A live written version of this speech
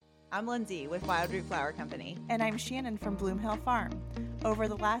I'm Lindsay with Wild Root Flower Company. And I'm Shannon from Bloom Hill Farm. Over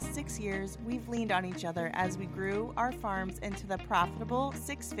the last 6 years, we've leaned on each other as we grew our farms into the profitable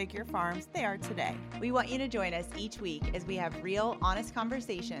six-figure farms they are today. We want you to join us each week as we have real, honest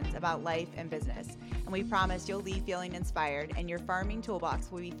conversations about life and business. And we promise you'll leave feeling inspired and your farming toolbox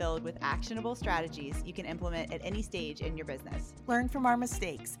will be filled with actionable strategies you can implement at any stage in your business. Learn from our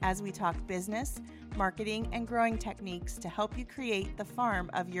mistakes as we talk business, marketing, and growing techniques to help you create the farm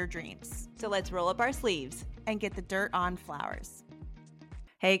of your dreams. So let's roll up our sleeves and get the dirt on flowers.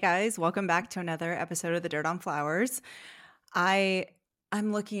 Hey guys, welcome back to another episode of The Dirt on Flowers. I'm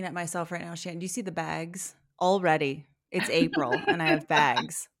looking at myself right now, Shannon. Do you see the bags? Already. It's April and I have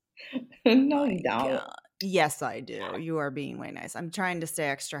bags. No, you don't. God. Yes, I do. You are being way nice. I'm trying to stay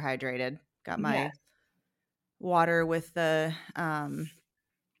extra hydrated. Got my water with the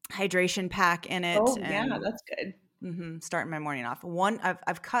hydration pack in it. Oh, yeah, that's good. Starting my morning off.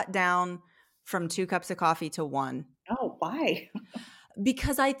 I've cut down from 2 cups of coffee to 1. Oh, why?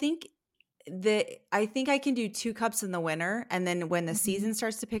 Because I think I can do 2 cups in the winter, and then when the season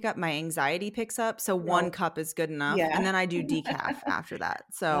starts to pick up, my anxiety picks up. So 1 cup is good enough, and then I do decaf after that.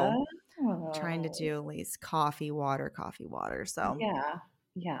 So trying to do at least coffee, water. So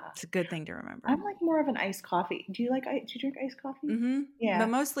yeah, it's a good thing to remember. I'm like more of an iced coffee. Do you drink iced coffee? Mm-hmm. Yeah, but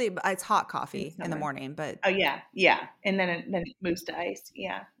mostly it's hot coffee in the morning. But yeah, and then it moves to ice.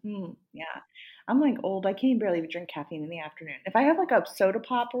 Yeah, yeah. I'm like old. I can't barely even drink caffeine in the afternoon. If I have like a soda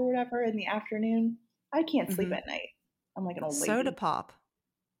pop or whatever in the afternoon, I can't sleep at night. I'm like an old lady. Soda pop.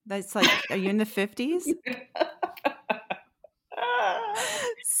 That's like, are you in the 50s?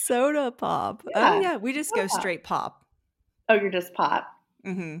 Soda pop. Yeah. Oh yeah, we just go straight pop. Oh, you're just pop.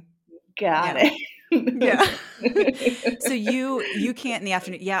 Mm-hmm. Got it. Yeah. So you can't in the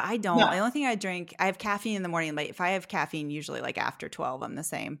afternoon. Yeah, I don't. No. The only thing I drink, I have caffeine in the morning. Like if I have caffeine, usually like after 12, I'm the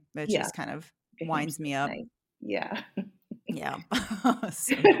same. It just kind of winds me up. Yeah. Yeah.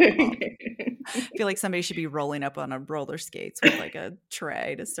 So I feel like somebody should be rolling up on a roller skates with like a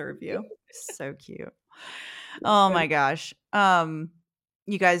tray to serve you. So cute. Oh my gosh.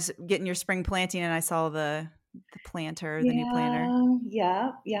 You guys getting your spring planting, and I saw the planter, the new planter.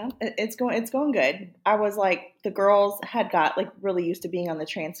 Yeah. It's going good. I was like, the girls had got like really used to being on the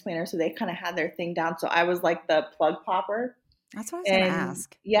transplanter, so they kind of had their thing down. So I was like the plug popper. That's what I was going to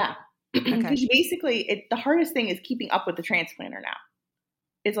ask. Yeah. Okay. Because basically, the hardest thing is keeping up with the transplanter now.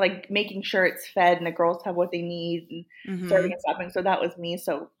 It's like making sure it's fed and the girls have what they need and serving and stuff. And so that was me.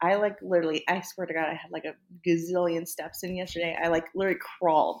 So I like literally, I swear to God, I had like a gazillion steps in yesterday. I like literally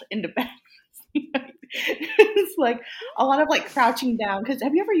crawled into bed. It's like a lot of like crouching down. Because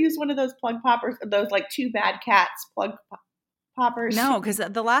have you ever used one of those plug poppers, those like 2 bad cats plug poppers? No, because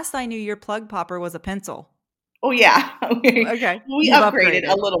the last I knew, your plug popper was a pencil. Oh, yeah. Okay. We upgraded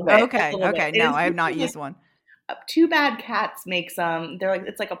a little bit. Okay. No, I have not used one. 2 Bad Cats makes they're like,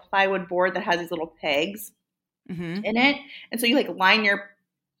 it's like a plywood board that has these little pegs in it. And so you like line your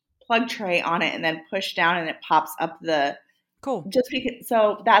plug tray on it and then push down and it pops up the just because,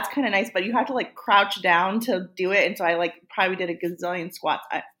 so that's kind of nice, but you have to like crouch down to do it. And so I like probably did a gazillion squats.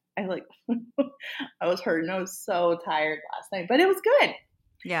 I like I was hurting. I was so tired last night, but it was good.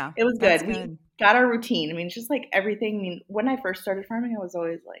 Yeah. It was good. We got our routine. I mean, it's just like everything. I mean, when I first started farming, I was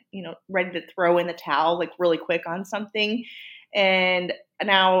always like, ready to throw in the towel like really quick on something. And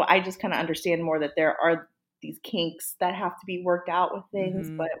now I just kind of understand more that there are these kinks that have to be worked out with things,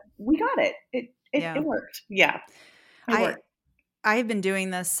 but we got it. It worked. Yeah. I have been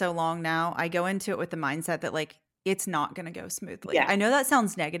doing this so long now. I go into it with the mindset that like, it's not going to go smoothly. Yeah. I know that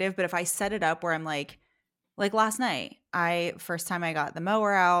sounds negative, but if I set it up where I'm like last night, first time I got the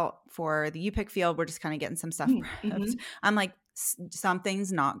mower out for the U-pick field, we're just kind of getting some stuff prepped. I'm like,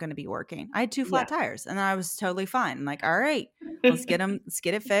 something's not going to be working. I had 2 flat tires and I was totally fine. I'm like, all right, let's get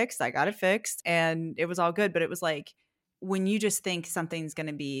it fixed. I got it fixed and it was all good. But it was like, when you just think something's going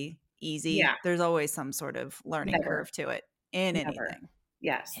to be easy, there's always some sort of learning curve to it in anything.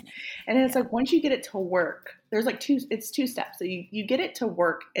 Yes. And it's like, once you get it to work, there's like 2 steps. So you get it to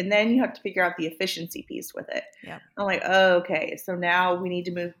work and then you have to figure out the efficiency piece with it. Yeah. I'm like, oh, okay. So now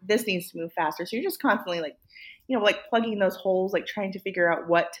this needs to move faster. So you're just constantly like, like plugging those holes, like trying to figure out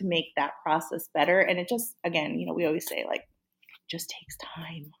what to make that process better. And it just, again, we always say like, just takes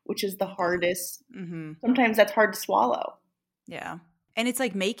time, which is the hardest. Sometimes that's hard to swallow. Yeah. And it's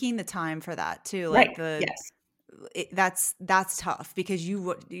like making the time for that too. Like that's tough because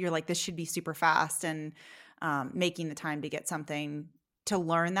you're like, this should be super fast, and making the time to get something to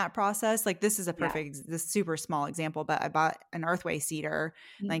learn that process. Like this is a perfect, this super small example, but I bought an Earthway cedar.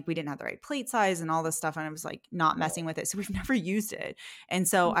 Like we didn't have the right plate size and all this stuff. And I was like not messing with it. So we've never used it. And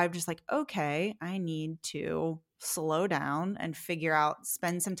so I'm just like, okay, I need to slow down and figure out,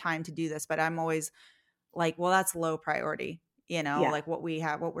 spend some time to do this. But I'm always like, well, that's low priority. Like what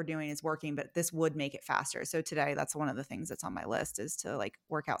we're doing is working, but this would make it faster. So today, that's one of the things that's on my list, is to like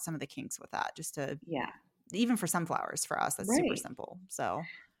work out some of the kinks with that, just to, even for sunflowers for us, that's super simple. So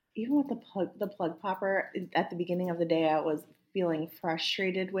even with the plug popper at the beginning of the day, I was feeling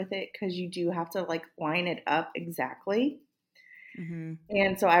frustrated with it because you do have to like line it up exactly. Mm-hmm.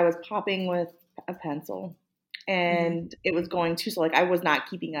 And so I was popping with a pencil and it was going too, so like I was not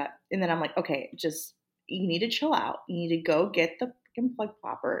keeping up. And then I'm like, okay, just, you need to chill out. You need to go get the plug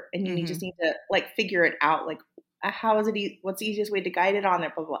popper and you just need to like figure it out. Like, how is it? What's the easiest way to guide it on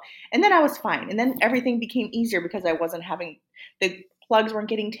there? Blah, blah, blah. And then I was fine. And then everything became easier because I wasn't having, the plugs weren't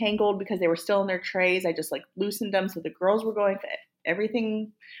getting tangled because they were still in their trays. I just like loosened them. So the girls were going,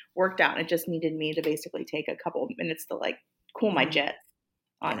 everything worked out. It just needed me to basically take a couple of minutes to like cool my jets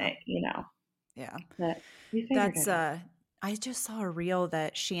on it, Yeah. But that's, I just saw a reel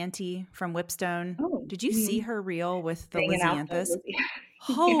that Shanty from Whipstone. Oh, did you see her reel with the Lisianthus?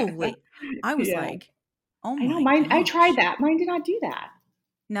 Holy, I was like, oh my gosh. I tried that. Mine did not do that.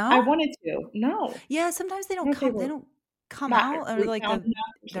 No? I wanted to. No. Yeah, sometimes they don't come out, or like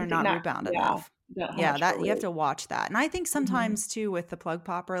they're not root bound enough. Yeah, that you have to watch that. And I think sometimes too with the plug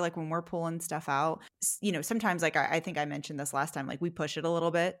popper, like when we're pulling stuff out, sometimes like I think I mentioned this last time, like we push it a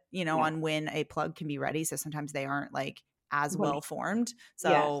little bit, on when a plug can be ready. So sometimes they aren't like as well formed.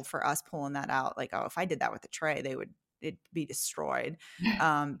 So for us pulling that out, like, oh, if I did that with a tray, it'd be destroyed.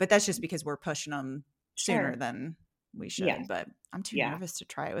 But that's just because we're pushing them sooner than we should. But I'm too nervous to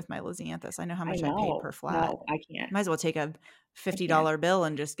try it with my Lisianthus. I know how much I paid per flat. No, I can't. Might as well take a $50 bill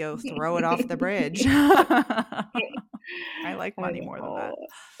and just go throw it off the bridge. I like money more than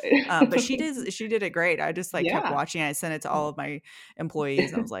that. But she did it great. I just like kept watching. I sent it to all of my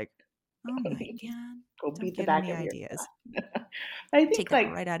employees. I was like, oh my God. Go beat the back of ideas. I think take like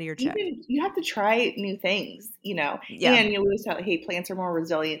that right out of your check. You have to try new things, and you always tell, hey, plants are more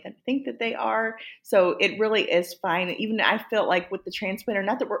resilient than I think that they are. So it really is fine. Even I felt like with the transplanter,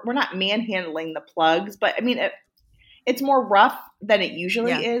 not that we're not manhandling the plugs, but I mean, it's more rough than it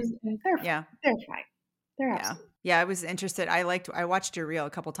usually is. And they're fine. They're absolutely. Yeah, I was interested. I watched your reel a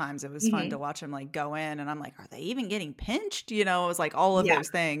couple times. It was fun to watch them like go in, and I'm like, are they even getting pinched? It was like all of those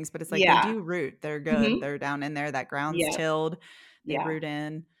things, but it's like they do root. They're good. They're down in there. That ground's tilled. They root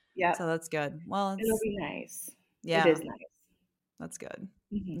in. Yeah. So that's good. Well, it'll be nice. Yeah. It is nice. That's good.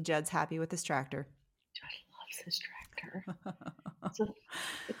 Judd's happy with his tractor. Judd loves his tractor.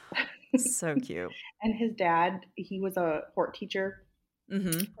 So cute. And his dad, he was a hort teacher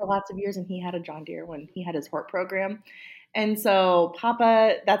for lots of years, and he had a John Deere when he had his hort program. And so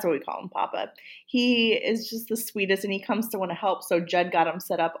Papa, that's what we call him, Papa. He is just the sweetest, and he comes to want to help. So Judd got him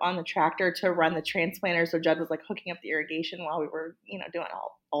set up on the tractor to run the transplanter. So Judd was like hooking up the irrigation while we were, doing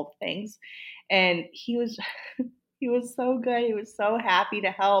all the things. And he was he was so good. He was so happy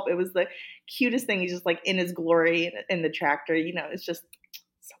to help. It was the cutest thing. He's just like in his glory in the tractor. It's just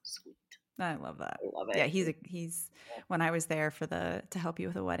so sweet. I love that. I love it. Yeah, he's when I was there to help you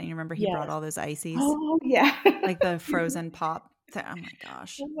with a wedding, remember he brought all those ices? Oh, yeah. Like the frozen pop. Oh my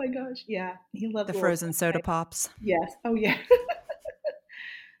gosh. Oh my gosh. Yeah. He loves the frozen soda pops. Yes. Oh yeah.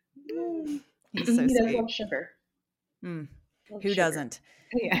 He's so sweet. He does love sugar. Who sugar. Doesn't?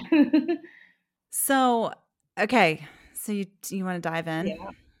 Oh, yeah. So, okay. So you want to dive in? Yeah.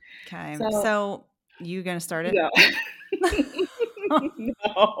 Okay. So you going to start it? Yeah.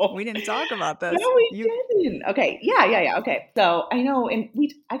 No, we didn't talk about this. No, we didn't. Okay. Yeah. Okay. So I know, and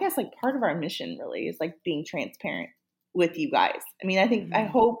I guess like part of our mission really is like being transparent with you guys. I mean, I think, I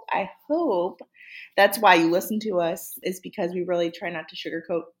hope that's why you listen to us, is because we really try not to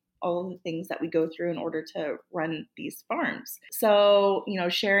sugarcoat all of the things that we go through in order to run these farms. So,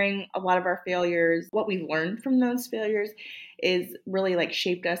 sharing a lot of our failures, what we've learned from those failures is really like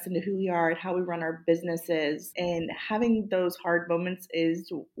shaped us into who we are and how we run our businesses. And having those hard moments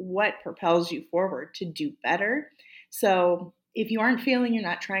is what propels you forward to do better. So if you aren't failing, you're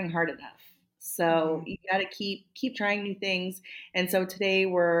not trying hard enough. So you got to keep trying new things. And so today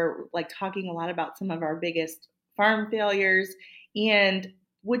we're like talking a lot about some of our biggest farm failures, and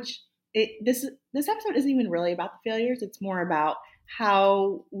this episode isn't even really about the failures. It's more about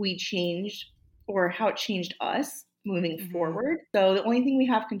how we changed, or how it changed us moving forward. So the only thing we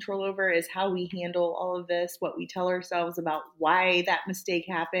have control over is how we handle all of this, what we tell ourselves about why that mistake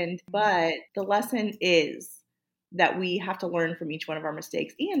happened. But the lesson is that we have to learn from each one of our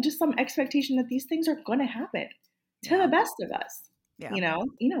mistakes, and just some expectation that these things are going to happen to the best of us. Yeah.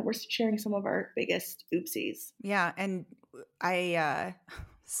 We're sharing some of our biggest oopsies. Yeah. And I,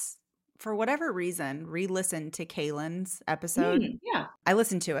 for whatever reason, re-listened to Kaylin's episode. Yeah. I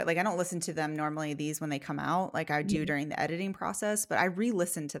listened to it. Like, I don't listen to them normally, these when they come out, like I do during the editing process, but I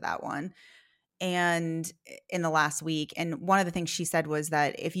re-listened to that one and in the last week. And one of the things she said was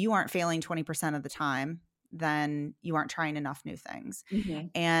that if you aren't failing 20% of the time, then you aren't trying enough new things.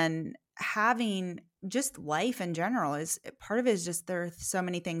 And having just life in general is part of it is just there are so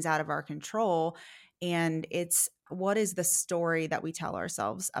many things out of our control. And it's what is the story that we tell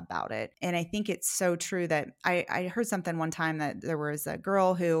ourselves about it? And I think it's so true that I heard something one time that there was a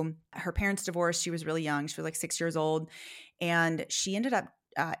girl who her parents divorced. She was really young. She was like 6 years old. And she ended up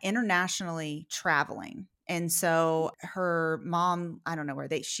internationally traveling. And so her mom, I don't know where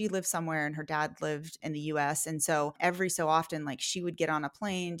she lived somewhere and her dad lived in the US. And so every so often, like she would get on a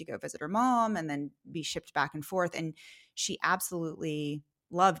plane to go visit her mom and then be shipped back and forth. And she absolutely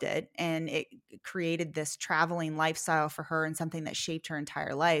loved it. And it created this traveling lifestyle for her and something that shaped her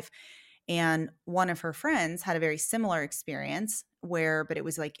entire life. And one of her friends had a very similar experience but it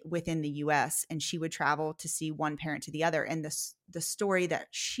was like within the US, and she would travel to see one parent to the other. And the story that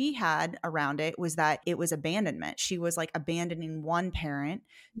she had around it was that it was abandonment. She was like abandoning one parent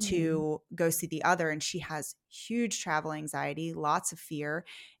to go see the other. And she has huge travel anxiety, lots of fear.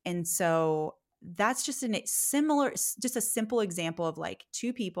 And so that's just a simple example of like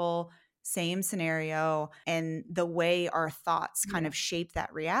two people, same scenario, and the way our thoughts kind of shape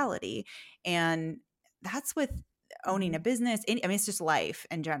that reality. And that's with owning a business. I mean, it's just life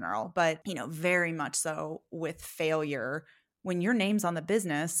in general, but very much so with failure when your name's on the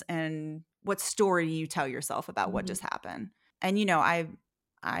business. And what story do you tell yourself about what just happened? And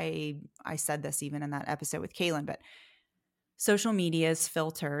I said this even in that episode with Kaylin, but social media is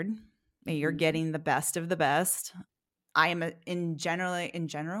filtered. You're getting the best of the best. I am in general,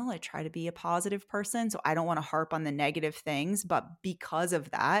 I try to be a positive person. So I don't want to harp on the negative things, but because of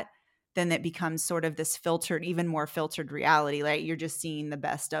that, then it becomes sort of this even more filtered reality. Like you're just seeing the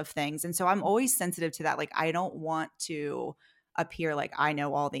best of things. And so I'm always sensitive to that. Like, I don't want to appear like I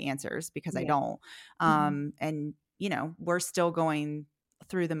know all the answers because I don't. And we're still going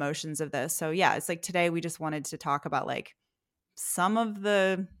through the motions of this. So yeah, it's like today we just wanted to talk about like some of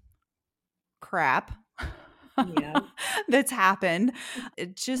the crap that's happened,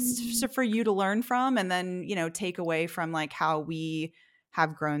 just for you to learn from, and then take away from like how we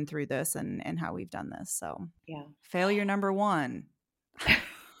have grown through this and how we've done this. So failure number one.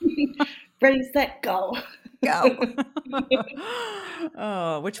 Ready, set, go.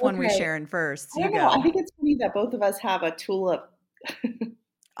 Oh, which one we sharing first? I don't know. I think it's funny that both of us have a tulip.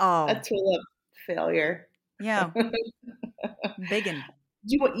 A tulip failure. Yeah. Biggin.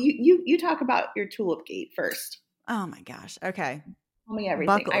 You talk about your tulip gate first. Oh my gosh. Okay. Tell me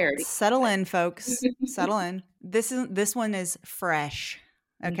everything. Settle in, folks. Settle in. This one is fresh.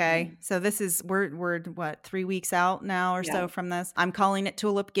 Okay. So we're what, 3 weeks out now or so from this. I'm calling it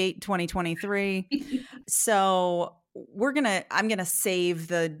Tulip Gate 2023. So I'm going to save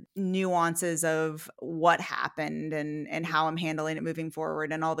the nuances of what happened and how I'm handling it moving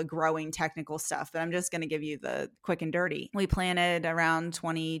forward and all the growing technical stuff. But I'm just going to give you the quick and dirty. We planted around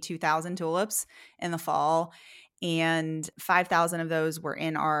 22,000 tulips in the fall, and 5,000 of those were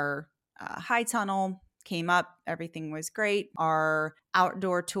in our high tunnel. Came up, everything was great. Our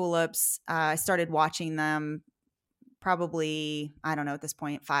outdoor tulips, I started watching them probably, I don't know at this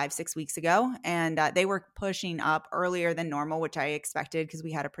point, 5-6 weeks ago. And they were pushing up earlier than normal, which I expected because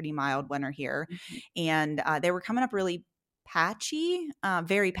we had a pretty mild winter here. And they were coming up really patchy,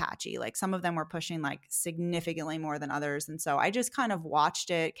 very patchy. Like some of them were pushing like significantly more than others. And so I just kind of watched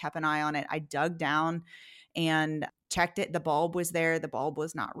it, kept an eye on it. I dug down and checked it. The bulb was there. The bulb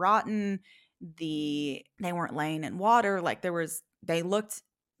was not rotten. They weren't laying in water. Like they looked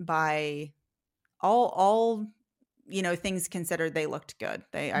by all things considered, they looked good.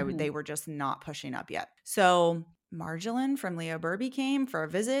 They were just not pushing up yet. So Marjolaine from Leo Burby came for a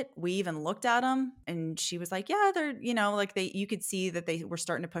visit. We even looked at them and she was like, yeah, they're, you could see that they were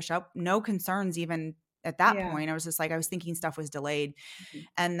starting to push up. No concerns even at that point. I was just like, I was thinking stuff was delayed.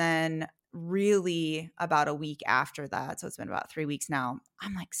 And then really about a week after that, so it's been about 3 weeks now,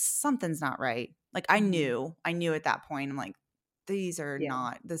 I'm like, something's not right. Like I knew at that point, I'm like,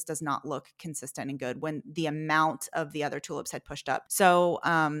 this does not look consistent and good when the amount of the other tulips had pushed up. So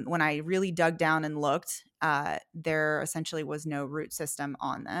when I really dug down and looked, there essentially was no root system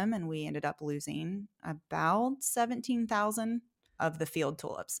on them. And we ended up losing about 17,000 of the field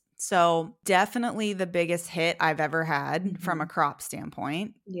tulips. So definitely the biggest hit I've ever had from a crop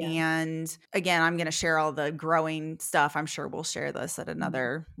standpoint. Yeah. And again, I'm going to share all the growing stuff. I'm sure we'll share this at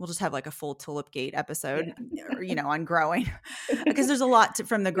another, we'll just have like a full Tulip Gate episode, on growing, because there's a lot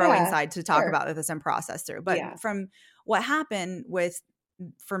from the growing side to talk about with this and process through. But from what happened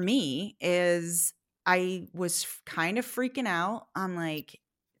for me is I was kind of freaking out. I'm like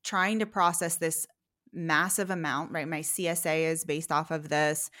trying to process this massive amount, right? My CSA is based off of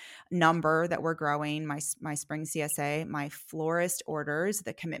this number that we're growing, my spring CSA, my florist orders,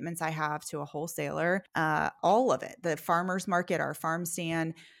 the commitments I have to a wholesaler, all of it, the farmer's market, our farm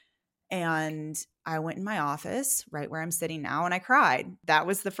stand. And I went in my office right where I'm sitting now and I cried. That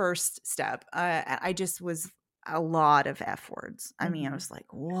was the first step. I just was a lot of F words. I mean, I was like,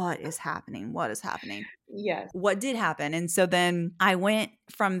 what is happening? What is happening? Yes. What did happen? And so then I went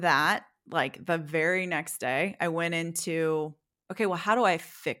from that, like the very next day, I went into, okay, well, how do I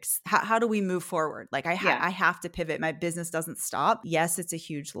fix, how do we move forward? Like I have to pivot. My business doesn't stop. Yes, it's a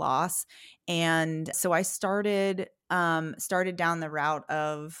huge loss. And so I started down the route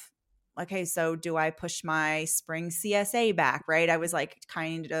of, okay, so do I push my spring CSA back, right? I was like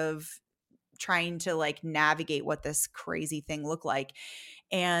kind of trying to like navigate what this crazy thing looked like.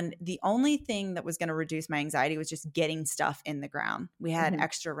 And the only thing that was going to reduce my anxiety was just getting stuff in the ground. We had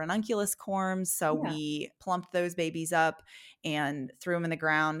extra ranunculus corms, so we plumped those babies up and threw them in the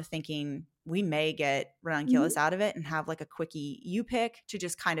ground thinking we may get ranunculus out of it and have like a quickie U-pick to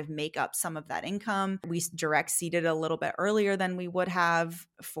just kind of make up some of that income. We direct seeded a little bit earlier than we would have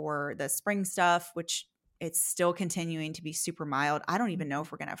for the spring stuff, which it's still continuing to be super mild. I don't even know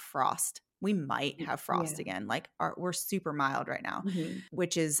if we're going to have frost. We might have frost again. Like we're super mild right now,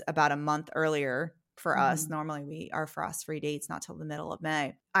 which is about a month earlier for us. Normally our frost-free date's not till the middle of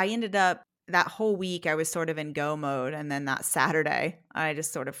May. I ended up that whole week I was sort of in go mode. And then that Saturday I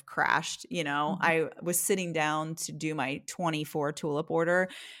just sort of crashed, I was sitting down to do my 24 tulip order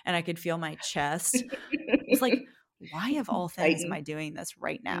and I could feel my chest. It's like, why of all things am I doing this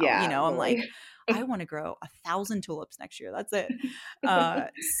right now? I'm like, I want to grow 1,000 tulips next year. That's it.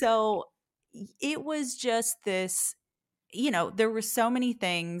 So it was just this, there were so many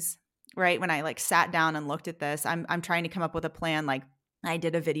things, right? When I like sat down and looked at this, I'm trying to come up with a plan. Like I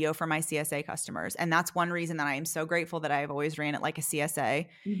did a video for my CSA customers. And that's one reason that I am so grateful that I've always ran it like a CSA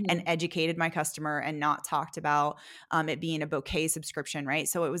and educated my customer and not talked about it being a bouquet subscription, right?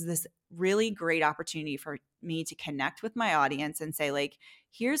 So it was this really great opportunity for me to connect with my audience and say like,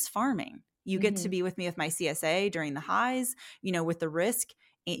 here's farming. You get to be with me with my CSA during the highs, with the risk.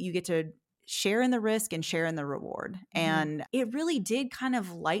 You get to share in the risk and share in the reward. And it really did kind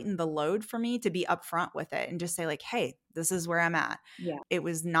of lighten the load for me to be upfront with it and just say like, hey, this is where I'm at. Yeah. It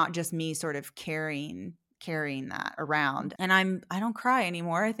was not just me sort of carrying that around. And I don't cry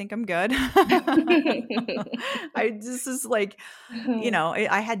anymore. I think I'm good. This is like,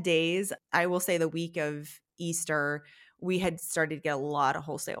 I had days, I will say the week of Easter, we had started to get a lot of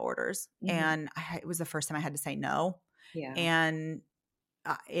wholesale orders and it was the first time I had to say no. Yeah. And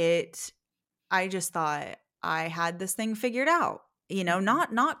I just thought I had this thing figured out,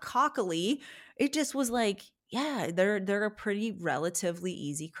 not cockily. It just was like, yeah, they're a pretty relatively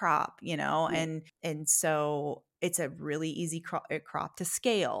easy crop, and so it's a really easy crop to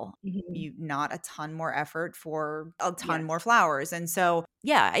scale. You not a ton more effort for a ton more flowers. And so,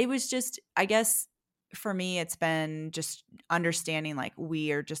 yeah, it was just, I guess for me, it's been just understanding like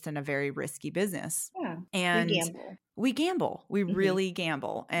we are just in a very risky business. Yeah. And we gamble. We really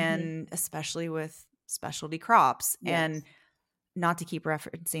gamble. And especially with specialty crops. Yes. And not to keep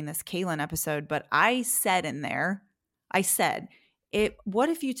referencing this Kaylin episode, but I said in there, what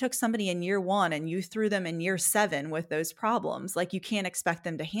if you took somebody in year 1 and you threw them in year 7 with those problems? Like you can't expect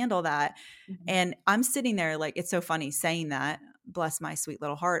them to handle that. And I'm sitting there like, it's so funny saying that. Bless my sweet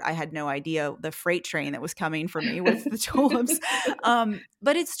little heart. I had no idea the freight train that was coming for me with the tulips.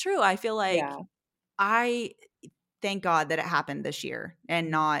 But it's true. I feel like I thank God that it happened this year and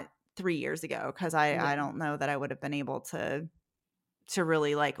not 3 years ago. Cause I don't know that I would have been able to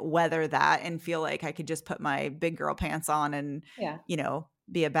really like weather that and feel like I could just put my big girl pants on and,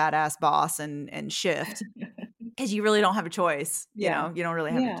 be a badass boss and shift. Because you really don't have a choice. You don't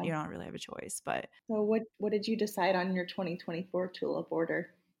really have a choice. But so what did you decide on your 2024 tulip order?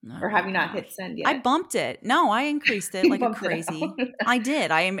 Or have you not hit send yet? I bumped it. No, I increased it like a crazy. I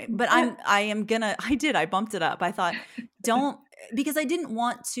did. I bumped it up. I thought, because I didn't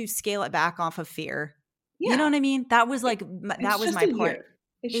want to scale it back off of fear. Yeah. You know what I mean? That was like, that was my point.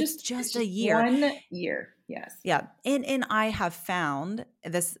 It's just a year. 1 year. Yes. Yeah. And I have found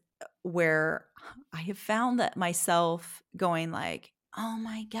this where I have found that myself going like, oh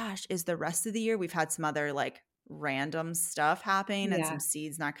my gosh, is the rest of the year, we've had some other like random stuff happening and some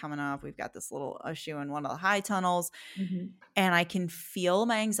seeds not coming up. We've got this little issue in one of the high tunnels. And I can feel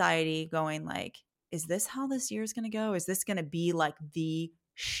my anxiety going like, is this how this year is going to go? Is this going to be like the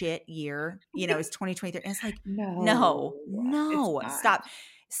shit year? You know, is 2023? And it's like, no,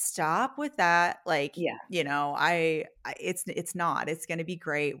 stop with that. Like, you know, it's not, it's going to be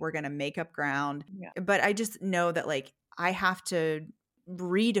great. We're going to make up ground. But I just know that like, I have to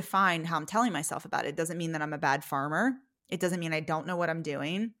redefine how I'm telling myself about it. It doesn't mean that I'm a bad farmer. It doesn't mean I don't know what I'm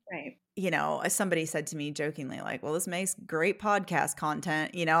doing. Right. You know, as somebody said to me jokingly, like, well, this makes great podcast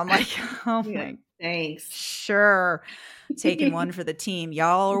content. You know, I'm like, oh my, thanks. Sure. Taking one for the team.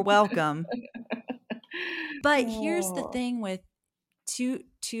 Y'all are welcome. But here's the thing with two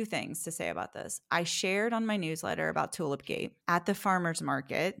things to say about this. I shared on my newsletter about Tulip Gate at the farmer's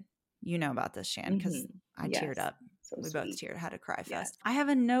market. You know about this, Shan, because I teared up. So we both cheered, had a cry fest. I have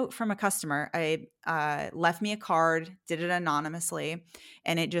a note from a customer. I left me a card, did it anonymously,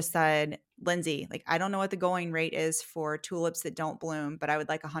 and it just said, Lindsay, like, I don't know what the going rate is for tulips that don't bloom, but I would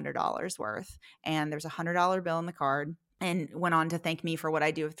like $100 worth. And there's a $100 bill in the card. And went on to thank me for what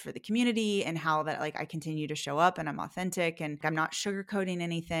I do for the community and how that like I continue to show up and I'm authentic and I'm not sugarcoating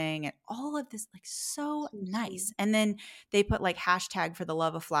anything and all of this, like so nice. And then they put like hashtag for the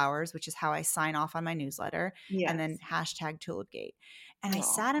love of flowers, which is how I sign off on my newsletter. And then hashtag Tulipgate. And I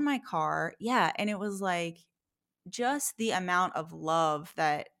sat in my car. And it was like just the amount of love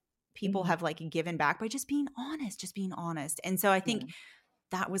that people have like given back by just being honest. And so I think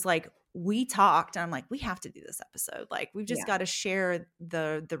that was like, we talked and I'm like, we have to do this episode. Like we've just got to share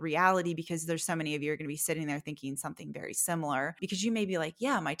the reality because there's so many of you are going to be sitting there thinking something very similar because you may be like,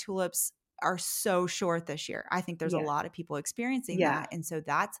 yeah, my tulips are so short this year. I think there's a lot of people experiencing that. And so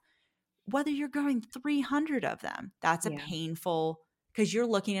that's whether you're growing 300 of them, that's a painful because you're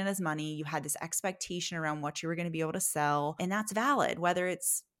looking at it as money. You had this expectation around what you were going to be able to sell and that's valid, whether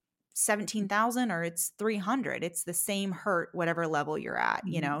it's 17,000 or it's 300, it's the same hurt, whatever level you're at,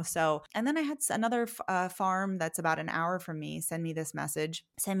 you know? So, and then I had another farm that's about an hour from me send me this message,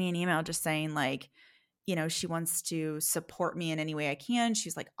 send me an email just saying like, you know, she wants to support me in any way I can.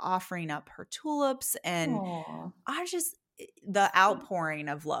 She's like offering up her tulips and I just, the outpouring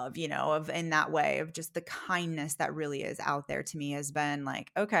of love, you know, of in that way of just the kindness that really is out there to me has been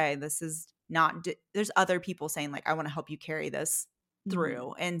like, okay, this is not, there's other people saying like, I want to help you carry this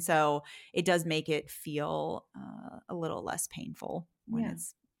through. And so it does make it feel a little less painful when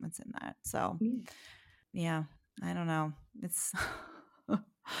it's in that. So I don't know. It's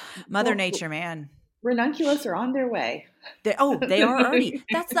Mother Nature, man. Ranunculus are on their way. They are already.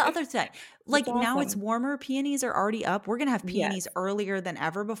 That's the other thing. Like now it's warmer. Peonies are already up. We're going to have peonies earlier than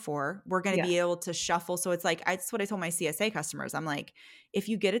ever before. We're going to be able to shuffle. So it's like, that's what I told my CSA customers. I'm like, if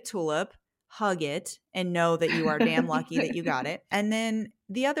you get a tulip, hug it and know that you are damn lucky that you got it. And then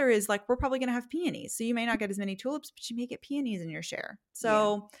the other is like, we're probably going to have peonies. So you may not get as many tulips, but you may get peonies in your share.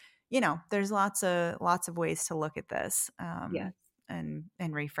 So, you know, there's lots of ways to look at this and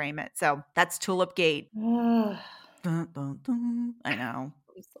reframe it. So that's Tulip Gate. Dun, dun, dun. I know.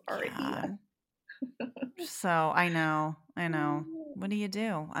 I'm sorry. So I know. What do you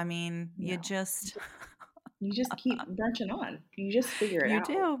do? I mean, you just keep marching on. You just figure it out.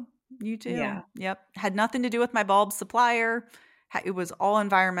 You do. Yeah. Yep. Had nothing to do with my bulb supplier. It was all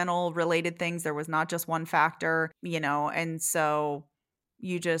environmental related things. There was not just one factor, you know, and so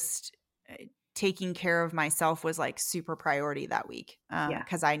you just taking care of myself was like super priority that week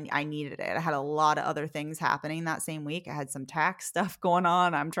because I needed it. I had a lot of other things happening that same week. I had some tax stuff going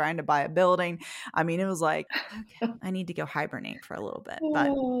on. I'm trying to buy a building. I mean, it was like, okay, I need to go hibernate for a little bit,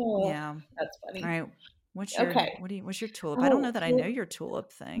 but yeah. That's funny. All right. What's your tulip? I don't know that I know your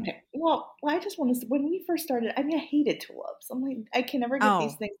tulip thing. Okay. Well, I just want to, when we first started, I mean, I hated tulips. I'm like, I can never get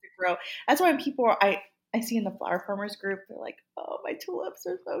these things to grow. That's why when people I see in the flower farmers group, they're like, oh, my tulips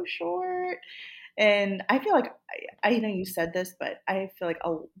are so short. And I feel like, I know you said this, but I feel like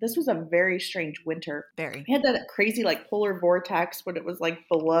this was a very strange winter. Very. We had that crazy like polar vortex when it was like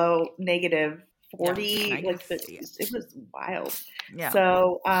below negative 40, it was wild. Yeah.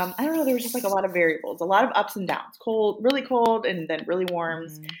 So I don't know. There was just like a lot of variables, a lot of ups and downs. Cold, really cold, and then really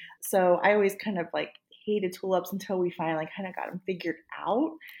warms. Mm-hmm. So I always kind of like hated tulips until we finally kind of got them figured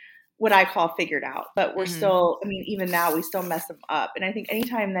out. What I call figured out, but we're still. I mean, even now we still mess them up. And I think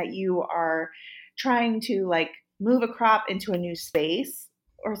anytime that you are trying to like move a crop into a new space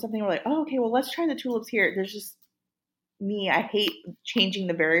or something, we're like, oh, okay, well, let's try the tulips here. There's just me. I hate changing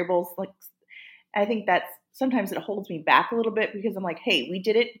the variables. Like. I think that sometimes it holds me back a little bit because I'm like, hey, we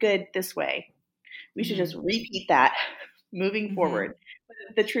did it good this way. We should just repeat that moving forward.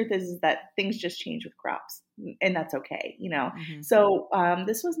 But the truth is that things just change with crops, and that's okay, you know. So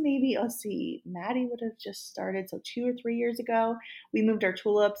this was maybe, let's see, Maddie would have just started, so 2 or 3 years ago. We moved our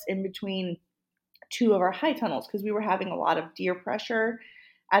tulips in between two of our high tunnels because we were having a lot of deer pressure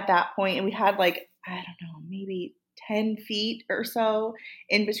at that point, and we had like, I don't know, maybe 10 feet or so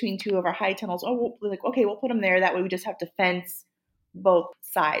in between two of our high tunnels. Oh, we're like, okay, we'll put them there. That way we just have to fence both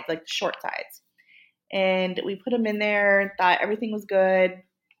sides, like the short sides. And we put them in there, thought everything was good.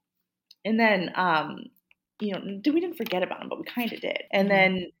 And then, you know, we didn't forget about them, but we kind of did. And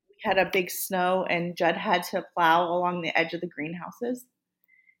then we had a big snow, and Judd had to plow along the edge of the greenhouses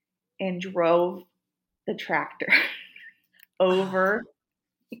and drove the tractor over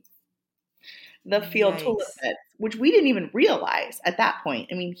the field tulip beds, which we didn't even realize at that point.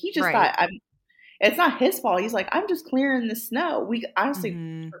 I mean, he just thought, it's not his fault. He's like, I'm just clearing the snow. We honestly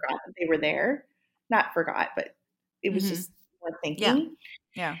forgot that they were there. Not forgot, but it was just more thinking.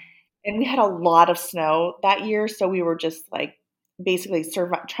 Yeah. And we had a lot of snow that year, so we were just like basically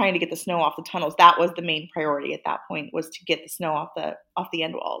trying to get the snow off the tunnels. That was the main priority at that point, was to get the snow off the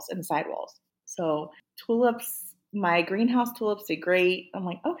end walls and the side walls. So tulips, my greenhouse tulips did great. I'm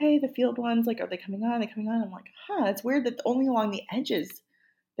like, okay, the field ones, like, are they coming on? I'm like, it's weird that only along the edges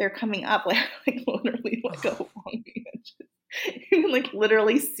they're coming up, like literally like along the edges. You can like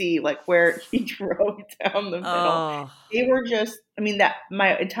literally see like where he drove down the middle. They were just, I mean, that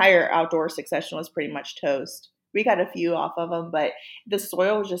my entire outdoor succession was pretty much toast. We got a few off of them, but the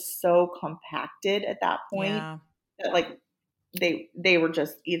soil was just so compacted at that point that like they were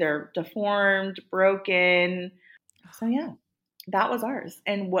just either deformed, broken. So yeah, that was ours.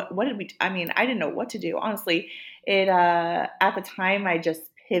 And what did we, I mean, I didn't know what to do. Honestly, at the time I just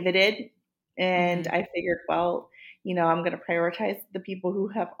pivoted, and I figured, well, you know, I'm going to prioritize the people who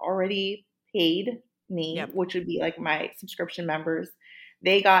have already paid me, which would be like my subscription members.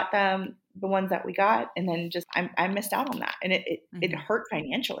 They got them, the ones that we got. And then just, I missed out on that. And it hurt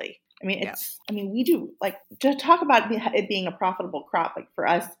financially. I mean, we do, like, to talk about it being a profitable crop, like for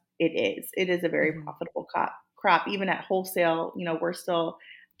us, it is a very profitable crop. Even at wholesale, you know, we're still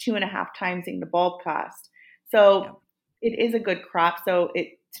 2.5 times the bulb cost. So it is a good crop. So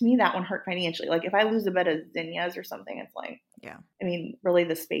to me, that one hurt financially. Like if I lose a bed of zinnias or something, it's like, I mean, really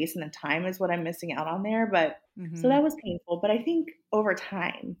the space and the time is what I'm missing out on there. But so that was painful. But I think over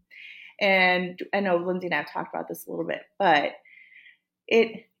time, and I know Lindsay and I have talked about this a little bit, but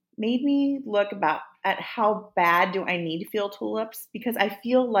it made me look at how bad do I need field tulips, because I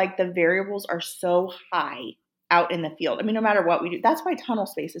feel like the variables are so high out in the field. I mean, no matter what we do, that's why tunnel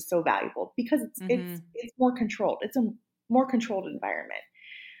space is so valuable, because it's more controlled. It's a more controlled environment.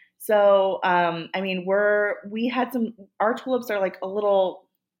 So, I mean, our tulips are like a little,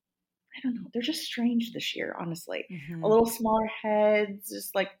 I don't know, they're just strange this year, honestly. A little smaller heads,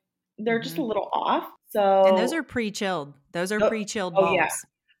 just like, they're just a little off. So, and those are pre-chilled. Those are pre-chilled bulbs. Yeah.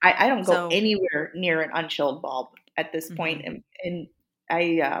 I don't go anywhere near an unchilled bulb at this point. And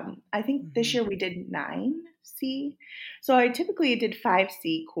I think this year we did 9C. So I typically did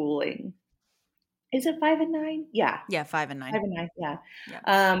 5C cooling. Is it 5 and 9? Yeah. Yeah, 5 and 9. 5 and 9,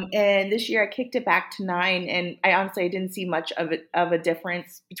 yeah. And this year I kicked it back to 9, and I didn't see much of a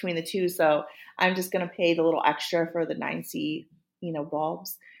difference between the two. So I'm just going to pay the little extra for the 9C, you know,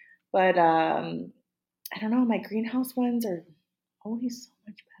 bulbs. But I don't know, my greenhouse ones are always so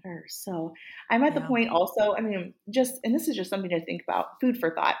much better. So I'm at the point also, I mean, and this is just something to think about, food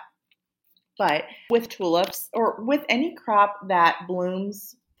for thought. But with tulips, or with any crop that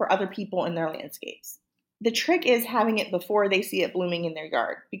blooms for other people in their landscapes, the trick is having it before they see it blooming in their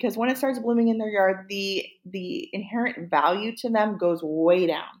yard, because when it starts blooming in their yard, the inherent value to them goes way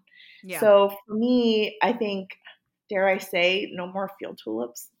down. So for me, I think, dare I say, no more field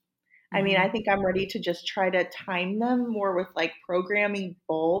tulips. I mean, I think I'm ready to just try to time them more with like programming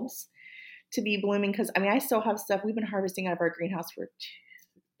bulbs to be blooming, because I mean, I still have stuff we've been harvesting out of our greenhouse for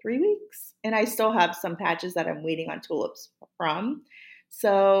 3 weeks, and I still have some patches that I'm waiting on tulips from.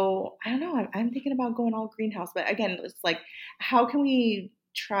 So I don't know. I'm thinking about going all greenhouse, but again, it's like, how can we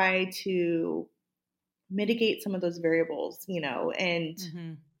try to mitigate some of those variables, you know? And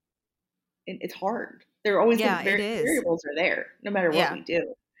it's hard. They're always variables are there, no matter what we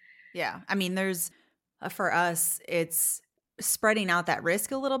do. Yeah, I mean, there's for us, it's spreading out that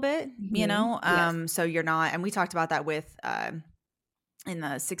risk a little bit, you know. So you're not, and we talked about that with in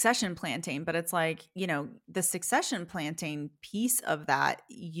the succession planting, but it's like, you know, the succession planting piece of that,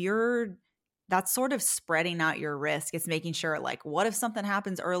 you're that's sort of spreading out your risk. It's making sure, like, what if something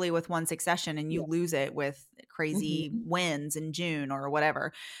happens early with one succession and you lose it with crazy winds in June or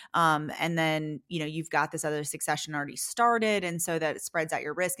whatever. And then, you've got this other succession already started. And so that it spreads out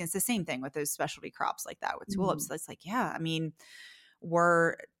your risk. And it's the same thing with those specialty crops like that with tulips. So it's like, yeah, I mean,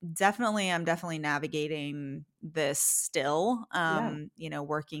 I'm definitely navigating this still,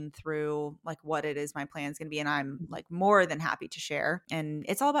 working through like what it is my plan is going to be. And I'm like more than happy to share. And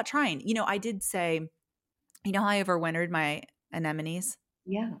it's all about trying. I did say, how I overwintered my anemones?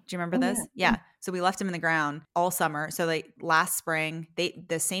 Yeah. Do you remember this? Yeah. So we left them in the ground all summer. So like last spring,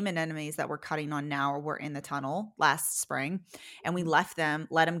 the same anemones that we're cutting on now were in the tunnel last spring, and we left them,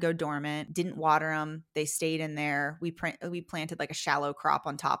 let them go dormant, didn't water them. They stayed in there. We planted like a shallow crop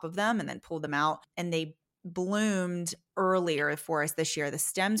on top of them and then pulled them out, and they bloomed earlier for us this year. The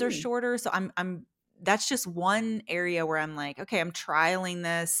stems are shorter. So I'm that's just one area where I'm like, okay, I'm trialing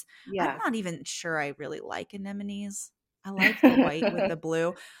this. Yeah. I'm not even sure I really like anemones. I like the white with the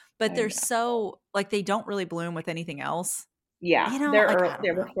blue, but they're so like they don't really bloom with anything else. Yeah,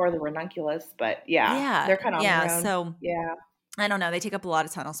 they're before the ranunculus, but they're kind of on their own. So I don't know. They take up a lot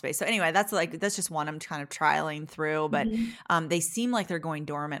of tunnel space. So anyway, that's just one I'm kind of trialing through, but they seem like they're going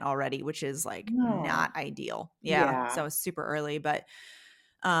dormant already, which is like not ideal. Yeah, so it's super early, but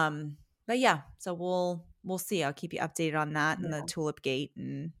yeah. So we'll see. I'll keep you updated on that and the tulip gate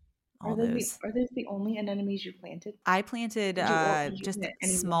and. Are those the only anemones you planted? I planted just a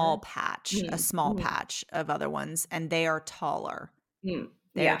small patch of other ones, and they are taller.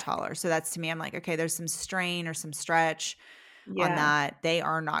 They are taller. So that's, to me, I'm like, okay, there's some strain or some stretch on that. They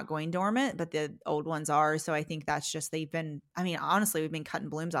are not going dormant, but the old ones are. So I think that's just, honestly, we've been cutting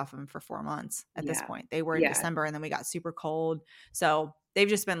blooms off of them for 4 months at this point. They were in December, and then we got super cold. So they've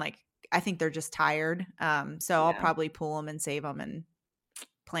just been like, I think they're just tired. So I'll probably pull them and save them and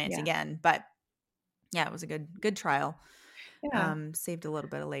plant again. But yeah, it was a good trial. Saved a little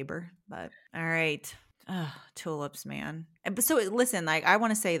bit of labor, but all right. Tulips, man. So listen, like, I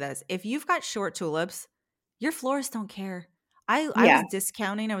want to say this: if you've got short tulips, your florists don't care. I was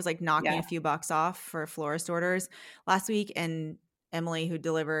discounting. I was like knocking a few bucks off for florist orders last week, and Emily, who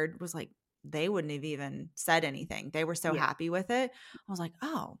delivered, was like, they wouldn't have even said anything. They were so happy with it. I was like,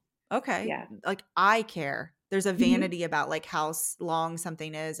 oh, okay. Yeah. Like, I care. There's a vanity about like how long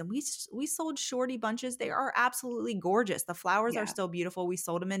something is. And we sold shorty bunches. They are absolutely gorgeous. The flowers are still beautiful. We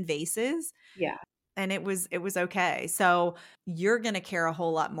sold them in vases. Yeah. And it was okay. So you're going to care a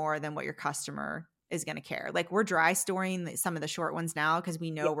whole lot more than what your customer is going to care. Like, we're dry storing some of the short ones now because we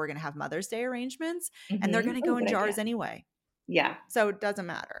know we're going to have Mother's Day arrangements, and they're going to go in jars anyway. Yeah. So it doesn't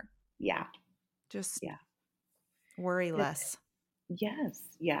matter. Yeah. Just worry less. Yes.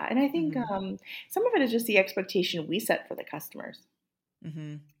 Yeah. And I think some of it is just the expectation we set for the customers.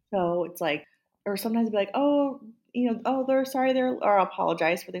 So it's like, or sometimes be like, oh, they're sorry, or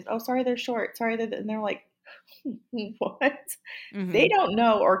apologize for this. Oh, sorry, they're short. Sorry. And they're like, what? They don't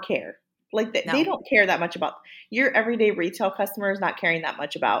know or care. Like they don't care that much about your everyday retail customers, not caring that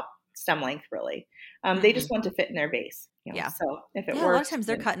much about stem length, really. They just want to fit in their vase. So if it works. A lot of times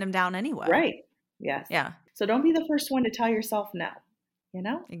they're cutting them down anyway. Right. Yes. Yeah. So don't be the first one to tell yourself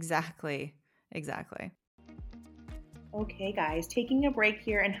no, Exactly. Okay, guys, taking a break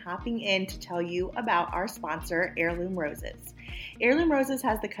here and hopping in to tell you about our sponsor, Heirloom Roses. Heirloom Roses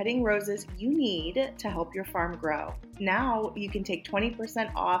has the cutting roses you need to help your farm grow. Now you can take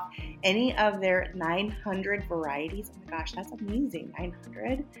 20% off any of their 900 varieties. Oh my gosh, that's amazing,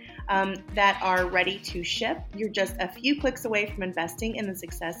 900, that are ready to ship. You're just a few clicks away from investing in the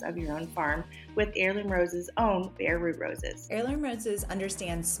success of your own farm with Heirloom Roses' own bare root roses. Heirloom Roses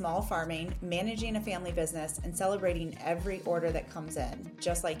understands small farming, managing a family business, and celebrating every order that comes in,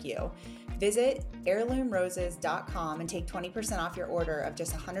 just like you. Visit heirloomroses.com and take 20% off your order of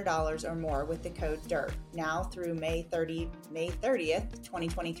just $100 or more with the code DIRT, now through May 30th,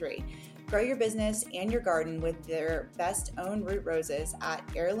 2023. Grow your business and your garden with their best owned root roses at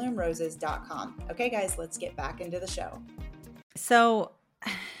heirloomroses.com. Okay, guys, let's get back into the show. So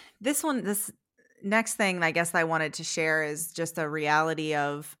this next thing I guess I wanted to share is just a reality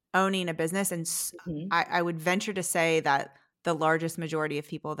of owning a business. And I would venture to say that the largest majority of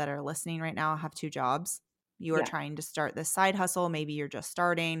people that are listening right now have 2 jobs. You are trying to start this side hustle. Maybe you're just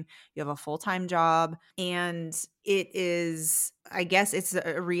starting. You have a full-time job. And it is, I guess it's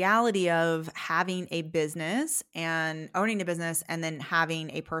a reality of having a business and owning a business and then having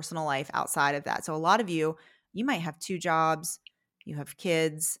a personal life outside of that. So a lot of you might have 2 jobs. You have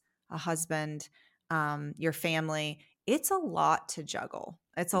kids, a husband, your family. It's a lot to juggle.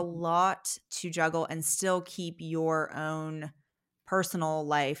 It's a lot to juggle and still keep your own personal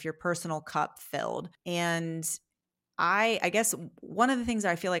life, your personal cup filled. And I guess one of the things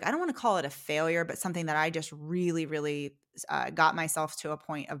that I feel like, I don't want to call it a failure, but something that I just really, really got myself to a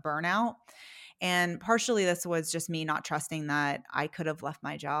point of burnout. And partially this was just me not trusting that I could have left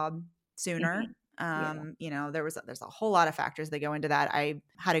my job sooner. There's a whole lot of factors that go into that. I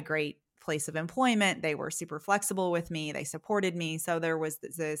had a great place of employment. They were super flexible with me. They supported me. So there was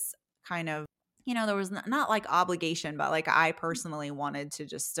this kind of, there was not like obligation, but like I personally wanted to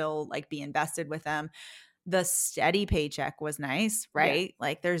just still like be invested with them. The steady paycheck was nice, right? Yeah.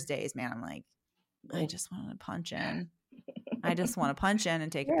 Like there's days, man, I'm like, I just want to punch in. I just want to punch in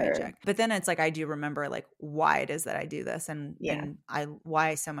and take a paycheck. But then it's like, I do remember like why it is that I do this and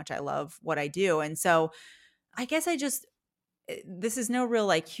why so much I love what I do. And so I guess this is no real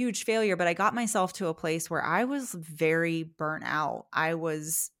like huge failure, but I got myself to a place where I was very burnt out. I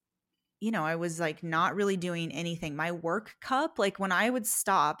was like not really doing anything. My work cup, like when I would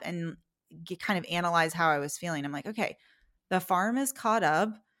stop and kind of analyze how I was feeling, I'm like, okay, the farm is caught up.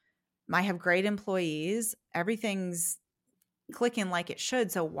 I have great employees. Everything's clicking like it should.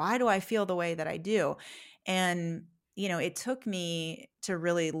 So why do I feel the way that I do? And, it took me to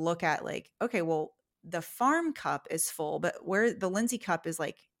really look at like, okay, well, the farm cup is full, but where the Lindsay cup is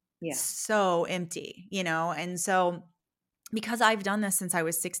like so empty, And so because I've done this since I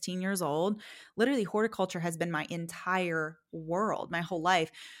was 16 years old, literally horticulture has been my entire world, my whole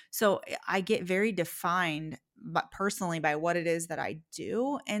life. So I get very defined but personally by what it is that I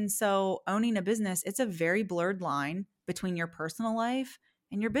do. And so owning a business, it's a very blurred line between your personal life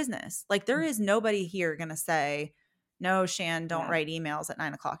and your business. Like there is nobody here going to say, no, Shan, don't write emails at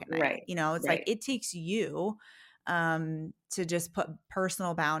 9:00 at night. Right. It's like, it takes you to just put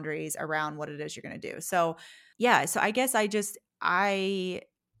personal boundaries around what it is you're going to do. So yeah. So I guess I don't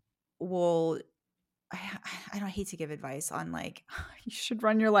hate to give advice on like, you should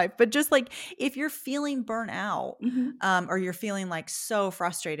run your life, but just like, if you're feeling burnt out, or you're feeling like so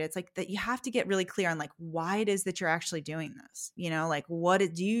frustrated, it's like that you have to get really clear on like why it is that you're actually doing this, like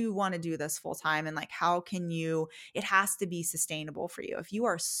do you want to do this full time? And like, how can it has to be sustainable for you. If you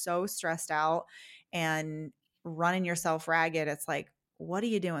are so stressed out and running yourself ragged, it's like, what are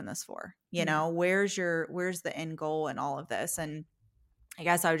you doing this for? Where's the end goal in all of this? And I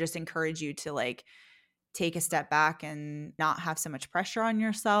guess I would just encourage you to like take a step back and not have so much pressure on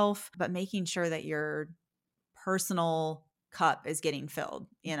yourself, but making sure that your personal cup is getting filled,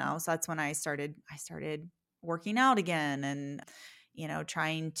 So that's when I started working out again and,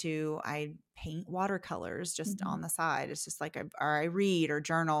 I paint watercolors just on the side. It's just like, or I read or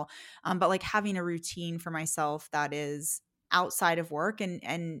journal. But like having a routine for myself that is outside of work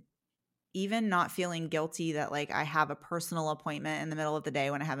and even not feeling guilty that like I have a personal appointment in the middle of the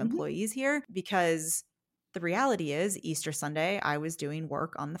day when I have employees here, because the reality is Easter Sunday, I was doing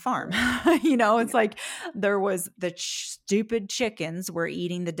work on the farm. It's like there was the stupid chickens were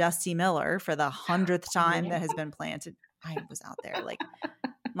eating the Dusty Miller for the 100th time that has been planted. I was out there like,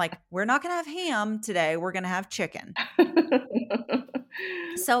 we're not going to have ham today. We're going to have chicken.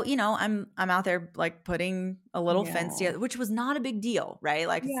 So, I'm out there like putting a little fence together, which was not a big deal, right?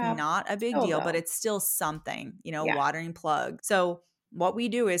 Like it's not a big deal, but it's still something, watering plug. So what we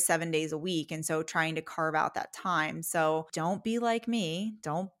do is 7 days a week. And so trying to carve out that time. So don't be like me.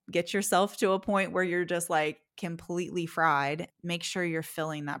 Don't get yourself to a point where you're just like completely fried. Make sure you're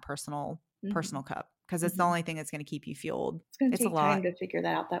filling that personal cup. Because it's the only thing that's going to keep you fueled. It's going to take time to figure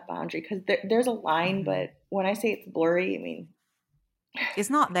that out, that boundary. Because there's a line, but when I say it's blurry, I mean it's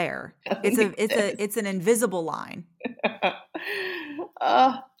not there. It's an invisible line.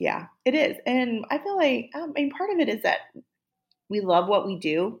 Yeah, it is. And I feel like part of it is that we love what we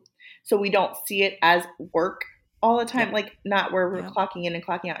do, so we don't see it as work all the time. Like not where we're clocking in and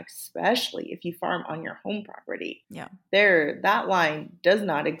clocking out, especially if you farm on your home property. That line does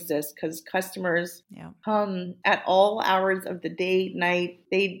not exist because customers come at all hours of the day, night.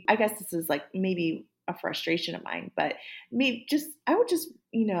 I guess this is like maybe a frustration of mine, but I would just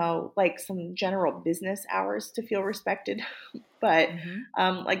like some general business hours to feel respected. But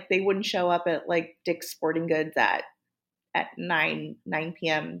like they wouldn't show up at like Dick's Sporting Goods at 9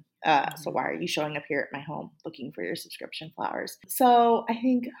 p.m. So why are you showing up here at my home looking for your subscription flowers? So I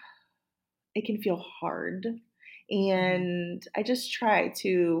think it can feel hard, and I just try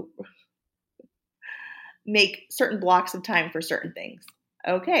to make certain blocks of time for certain things.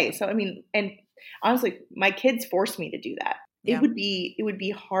 Okay, so I mean, and honestly, my kids forced me to do that. It would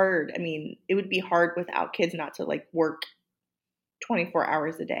be hard. I mean, it would be hard without kids not to like work 24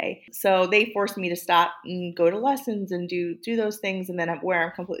 hours a day. So they forced me to stop and go to lessons and do those things. And then I'm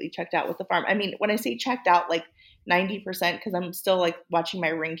completely checked out with the farm. I mean, when I say checked out, like 90% because I'm still like watching my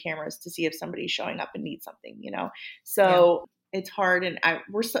Ring cameras to see if somebody's showing up and needs something, So it's hard, and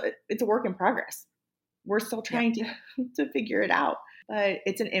it's a work in progress. We're still trying to figure it out, but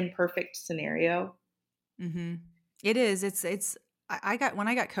it's an imperfect scenario. Mm-hmm. It is. When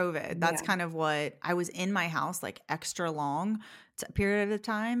I got COVID, that's kind of what I was in my house like extra long period of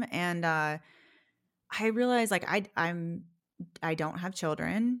time. And I realized like I don't have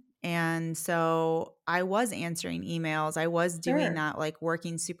children. And so I was answering emails. I was doing that, like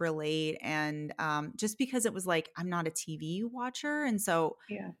working super late. And just because it was like, I'm not a TV watcher. And so,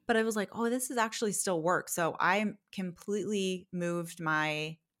 but I was like, oh, this is actually still work. So I completely moved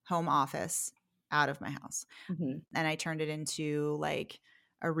my home office out of my house. Mm-hmm. And I turned it into like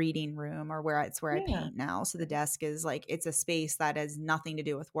a reading room, or where I paint now. So the desk is like, it's a space that has nothing to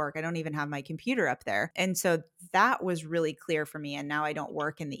do with work. I don't even have my computer up there. And so that was really clear for me. And now I don't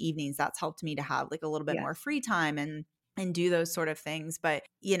work in the evenings. That's helped me to have like a little bit more free time and do those sort of things. But,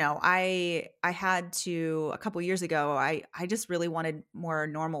 I had to, a couple years ago, I just really wanted more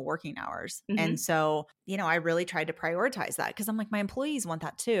normal working hours. Mm-hmm. And so, I really tried to prioritize that because I'm like, my employees want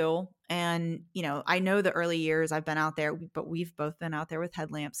that too. And, I know the early years I've been out there, but we've both been out there with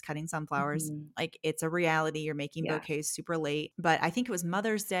headlamps, cutting sunflowers. Mm-hmm. Like it's a reality. You're making bouquets super late. But I think it was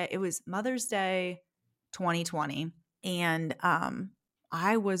Mother's Day. It was Mother's Day 2020. And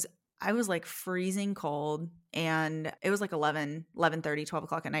I was like freezing cold, and it was like 11:30, 12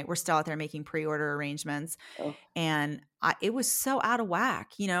 o'clock at night. We're still out there making pre-order arrangements. Oh. And it was so out of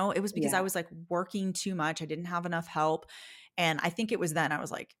whack. It was because I was like working too much. I didn't have enough help. And I think it was then I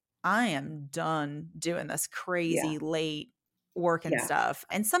was like, I am done doing this crazy late work and stuff.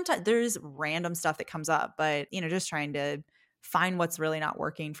 And sometimes there's random stuff that comes up, but just trying to find what's really not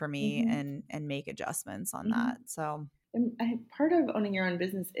working for me and make adjustments on that. So and part of owning your own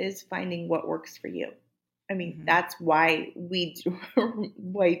business is finding what works for you. I mean, that's why we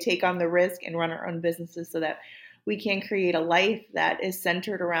take on the risk and run our own businesses, so that we can create a life that is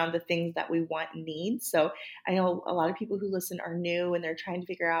centered around the things that we want and need. So I know a lot of people who listen are new and they're trying to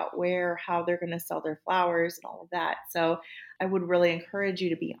figure out how they're going to sell their flowers and all of that. So I would really encourage you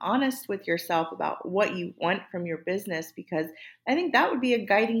to be honest with yourself about what you want from your business, because I think that would be a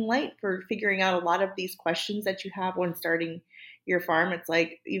guiding light for figuring out a lot of these questions that you have when starting your farm. It's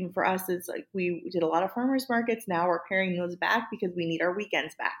like, even for us, it's like we did a lot of farmers markets. Now we're paring those back because we need our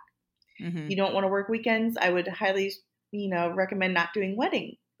weekends back. Mm-hmm. You don't want to work weekends, I would highly, recommend not doing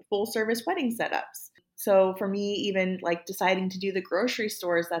full service wedding setups. So for me, even like deciding to do the grocery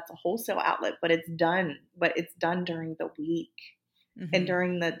stores, that's a wholesale outlet, but it's done during the week and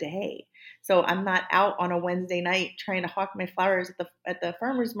during the day. So I'm not out on a Wednesday night trying to hawk my flowers at the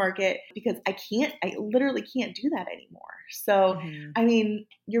farmer's market, because I literally can't do that anymore. So, I mean,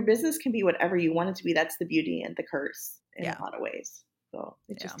 your business can be whatever you want it to be. That's the beauty and the curse in a lot of ways. So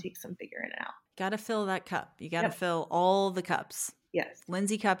it just takes some figuring it out. Got to fill that cup. You got to fill all the cups. Yes.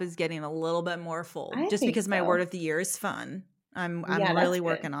 Lindsay cup is getting a little bit more full just because my word of the year is fun. I'm really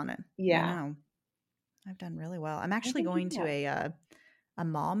working on it. Yeah. I've done really well. I'm actually going to a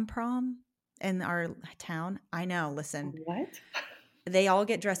mom prom in our town. I know. Listen. What? They all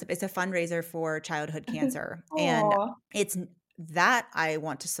get dressed up. It's a fundraiser for childhood cancer. And it's that I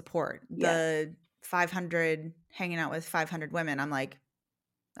want to support. The 500 hanging out with 500 women. I'm like,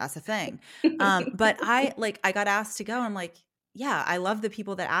 that's a thing. But I got asked to go. I'm like, yeah, I love the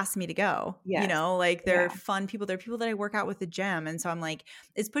people that asked me to go. Yes. They're fun people. They're people that I work out with the gym. And so I'm like,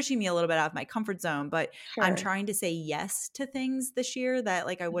 it's pushing me a little bit out of my comfort zone, but I'm trying to say yes to things this year that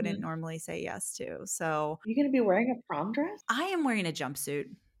I wouldn't normally say yes to. So you're going to be wearing a prom dress? I am wearing a jumpsuit.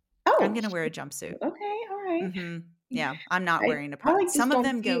 Oh, I'm going to wear a jumpsuit. Okay. All right. Mm-hmm. Yeah, I'm not wearing a prom. Some of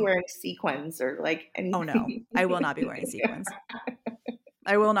them go wearing sequins or anything. Oh no, I will not be wearing sequins.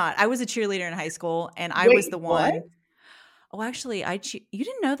 I will not. I was a cheerleader in high school, and I was the one. What? Oh, actually, you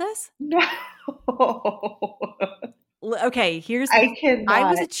didn't know this? No. Okay, I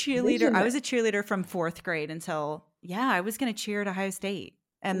was a cheerleader. I was a cheerleader from 4th grade until I was going to cheer at Ohio State,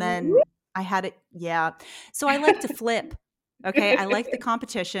 and then I had it. Yeah, so I like to flip. Okay, I like the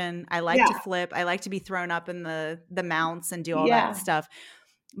competition. I like to flip. I like to be thrown up in the mounts and do all that stuff.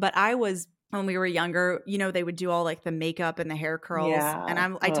 But when we were younger, they would do all like the makeup and the hair curls. Yeah.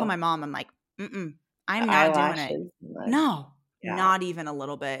 And I told my mom, I'm like, I'm not doing it. No, not even a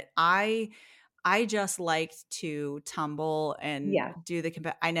little bit. I just liked to tumble and do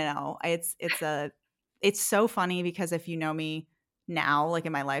the I know. It's so funny because if you know me now, like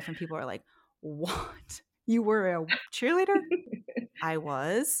in my life, and people are like, what? You were a cheerleader? I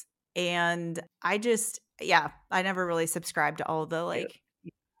was. And I just, I never really subscribed to all the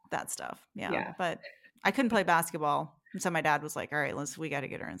that stuff. Yeah. But I couldn't play basketball. And so my dad was like, all right, we got to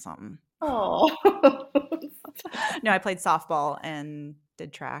get her in something. Oh. No, I played softball and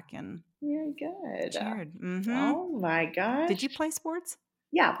did track and good. cheered. Oh my gosh. Did you play sports?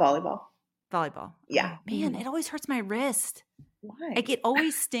 Yeah, volleyball. Yeah. Oh, man, it always hurts my wrist. Why? Like, it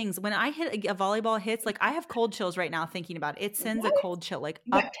always stings. When I hit a volleyball hits, like, I have cold chills right now thinking about it. It sends a cold chill, like,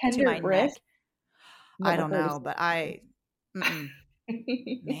 up to my neck. I don't know, but man,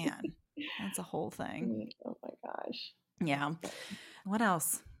 that's a whole thing. Oh my gosh. Yeah. What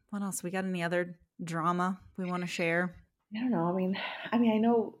else? We got any other drama we want to share? I don't know. I mean, I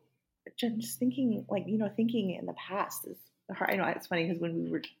know just thinking, like, thinking in the past is hard. I know it's funny because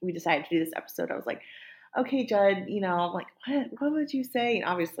when we decided to do this episode, I was like, okay, Judd, I'm like, what would you say? And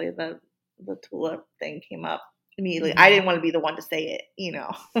obviously the tulip thing came up immediately. I didn't want to be the one to say it,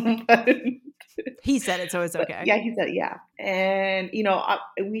 but he said it, so it's okay. Yeah, he said it, yeah. And,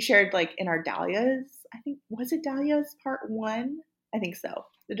 we shared, like, in our Dahlias, I think, was it Dahlias part 1? I think so.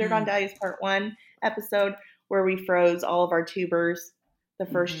 The Dirt on Dahlias part 1 episode where we froze all of our tubers the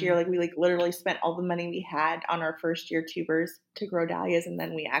first year. Like, we literally spent all the money we had on our first year tubers to grow dahlias, and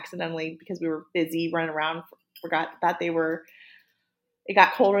then we accidentally, because we were busy running around, forgot that it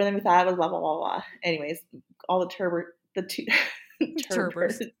got colder than we thought it was, blah, blah, blah, blah. Anyways, all the tubers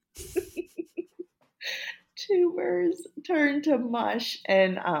turned to mush.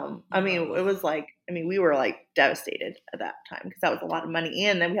 And it was like, we were like devastated at that time because that was a lot of money,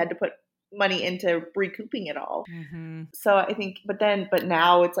 and then we had to put money into recouping it all. So I think, but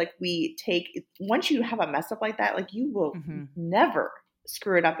now it's like once you have a mess up like that, like, you will never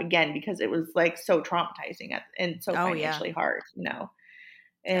screw it up again because it was like so traumatizing and so financially hard,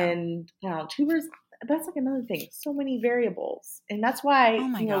 and tubers, that's like another thing, so many variables, and that's why, oh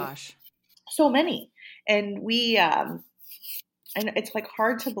my gosh, so many. And we and it's like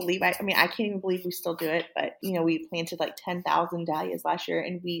hard to believe. I can't even believe we still do it, but we planted like 10,000 dahlias last year,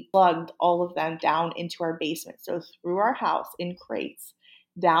 and we plugged all of them down into our basement. So through our house in crates,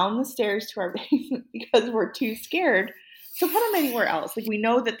 down the stairs to our basement because we're too scared to put them anywhere else. Like, we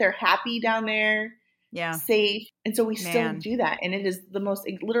know that they're happy down there, safe, and so we still do that. And it is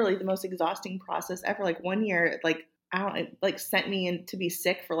literally the most exhausting process ever. Like, one year, like, it sent me in to be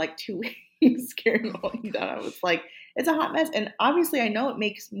sick for like 2 weeks, scared of all you done. I was like, it's a hot mess. And obviously I know it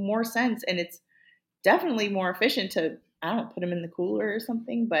makes more sense, and it's definitely more efficient to, put them in the cooler or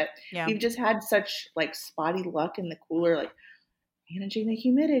something, but we've just had such like spotty luck in the cooler, like managing the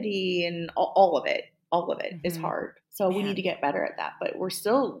humidity and all of it is hard. So we need to get better at that, but we're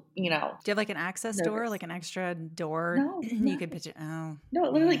still, do you have like an access door, like an extra door? No, you could pitch it. Oh, no,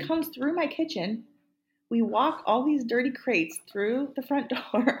 it literally comes through my kitchen. We walk all these dirty crates through the front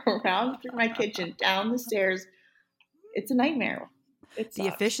door, around through my kitchen, down the stairs. It's a nightmare. The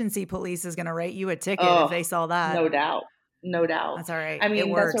efficiency police is going to write you a ticket if they saw that. No doubt. That's all right. It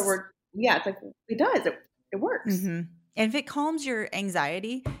works. That's what it's like, it does. It works. And if it calms your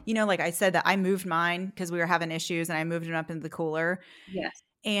anxiety, like I said, that I moved mine because we were having issues, and I moved them up into the cooler. Yes.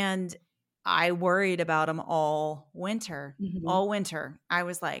 And I worried about them all winter. All winter. I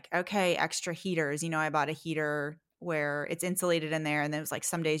was like, okay, extra heaters. I bought a heater where it's insulated in there, and then it was like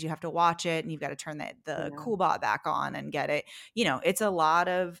some days you have to watch it, and you've got to turn the cool bot back on and get it. It's a lot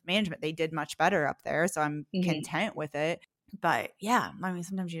of management. They did much better up there, so I'm content with it. But yeah,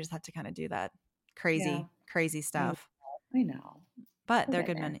 sometimes you just have to kind of do that crazy stuff. I know. But they're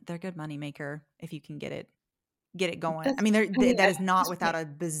good money. They're good money maker if you can get it going. That is not without a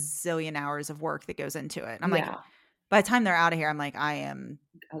bazillion hours of work that goes into it. I'm like, by the time they're out of here, I'm like, I'm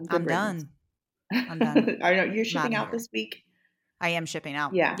done. I'm done. I know you're shipping out this week. I am shipping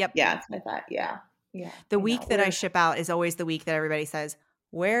out. Yeah. Yep. Yeah. That's what I thought. Yeah. Yeah. The week that I ship out is always the week that everybody says,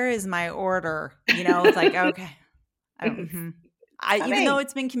 "Where is my order?" It's like, okay. Even though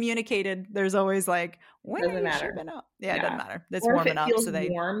it's been communicated, there's always like, when are you shipping out? Yeah, it doesn't matter. It's warming up. So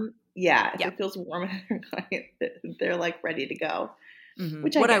warm. Yeah. If it feels warm, they're like ready to go.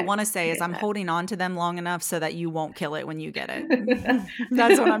 What I want to say is I'm holding on to them long enough so that you won't kill it when you get it.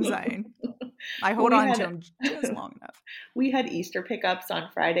 That's what I'm saying. I hold on to them just long enough. We had Easter pickups on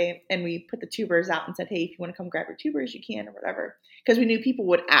Friday, and we put the tubers out and said, hey, if you want to come grab your tubers, you can, or whatever. Because we knew people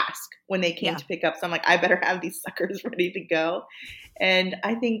would ask when they came to pick up. So I'm like, I better have these suckers ready to go. And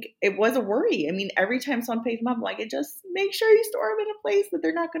I think it was a worry. Every time someone pays them up, I'm like, just make sure you store them in a place that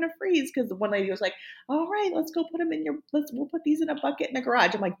they're not going to freeze. Because one lady was like, all right, let's go put them we'll put these in a bucket in the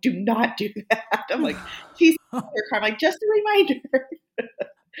garage. I'm like, do not do that. I'm like, she's in your car. I'm like, just a reminder.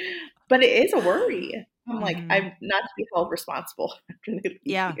 But it is a worry. I'm like, I'm not to be held responsible after they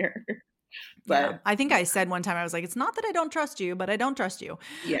leave here. But I think I said one time, I was like, it's not that I don't trust you, but I don't trust you.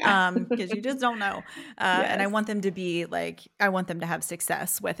 yeah. Because you just don't know. And I want them to be like, I want them to have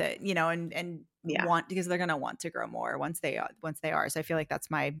success with it, and want, because they're going to want to grow more once they are. So I feel like that's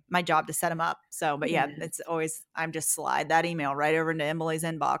my job to set them up. So, but yeah, it's always, I'm just slide that email right over into Emily's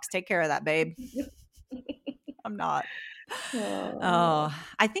inbox. Take care of that, babe. I'm not. Oh,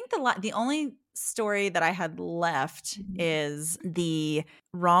 I think the only story that I had left is the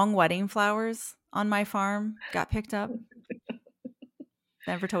wrong wedding flowers on my farm got picked up.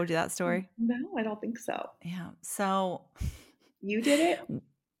 Never told you that story? No, I don't think so. Yeah. So you did it?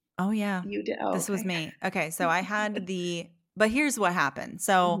 Oh yeah. You did. Oh, this was me. Okay. So I had but here's what happened.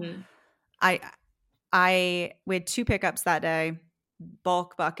 So we had 2 pickups that day,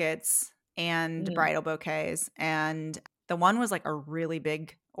 bulk buckets and bridal bouquets. And the one was like a really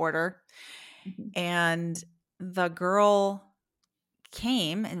big order. And the girl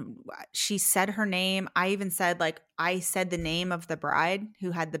came and she said her name. I even said, like, I said the name of the bride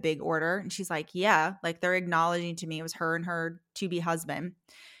who had the big order. And she's like, yeah, like they're acknowledging to me it was her and her to-be husband.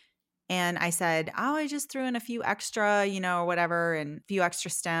 And I said, oh, I just threw in a few extra, or whatever, and a few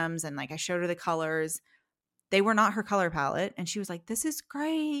extra stems. And like, I showed her the colors. They were not her color palette. And she was like, this is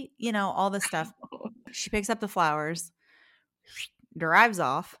great. All this stuff. She picks up the flowers, drives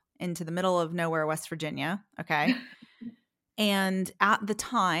off into the middle of nowhere, West Virginia. Okay. And at the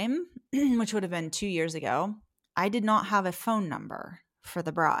time, which would have been 2 years ago, I did not have a phone number for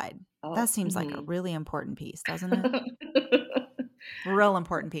the bride. That seems like a really important piece, doesn't it? Real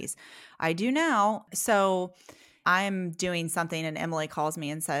important piece. I do now. So I'm doing something and Emily calls me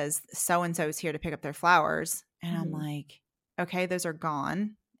and says, so-and-so is here to pick up their flowers. And I'm like, okay, those are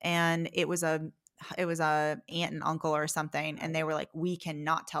gone. And it was a aunt and uncle or something. And they were like, we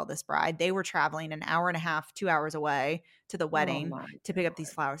cannot tell this bride. They were traveling an hour and a half, 2 hours away to the wedding to pick up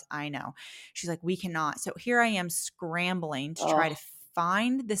these flowers. I know. She's like, we cannot. So here I am scrambling to try to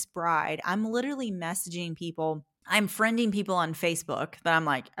find this bride. I'm literally messaging people. I'm friending people on Facebook that I'm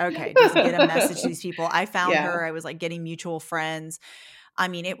like, okay, just get a message to these people. I found her. I was like getting mutual friends. I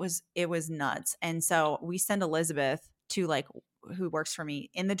mean, it was nuts. And so we send Elizabeth to, like, who works for me,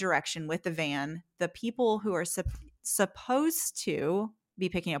 in the direction with the van, the people who are supposed to be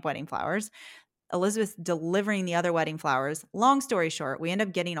picking up wedding flowers, Elizabeth delivering the other wedding flowers. Long story short, we end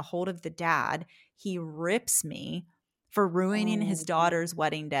up getting a hold of the dad. He rips me for ruining his daughter's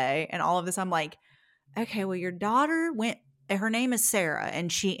wedding day and all of this. I'm like, okay, well, your daughter her name is Sarah,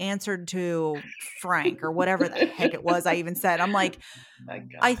 and she answered to Frank or whatever the heck it was I even said. I'm like,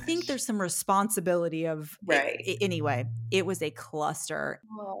 I think there's some responsibility of anyway, it was a cluster.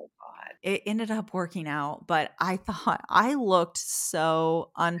 Oh, God. It ended up working out, but I thought I looked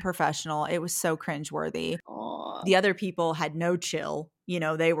so unprofessional. It was so cringeworthy. The other people had no chill.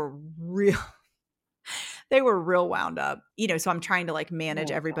 They were real wound up. So I'm trying to, like,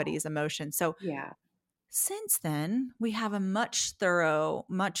 manage everybody's emotions. So since then, we have a much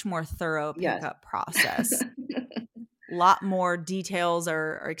more thorough pickup process. A lot more details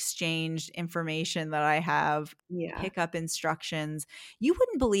are exchanged, information that I have, pickup instructions. You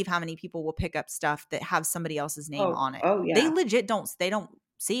wouldn't believe how many people will pick up stuff that have somebody else's name on it. Oh, yeah. They legit don't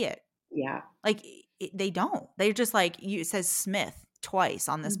see it. Yeah. Like, they don't. They're just like, it says Smith twice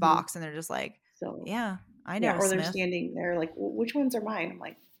on this box, and they're just like, yeah, I know. Or they're standing there like, well, which ones are mine? I'm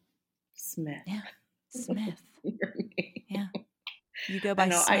like, Smith. Yeah. Smith. Yeah. You go by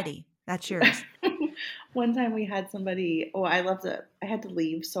Smitty. That's yours. One time we had somebody, I had to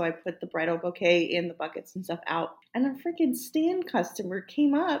leave, so I put the bridal bouquet in the buckets and stuff out. And a freaking stand customer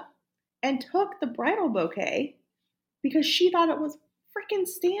came up and took the bridal bouquet because she thought it was freaking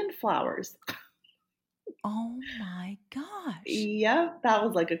stand flowers. Oh my gosh. Yeah, that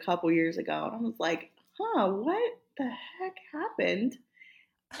was like a couple years ago. And I was like, what the heck happened?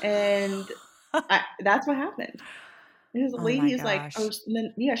 And that's what happened. His lady is like,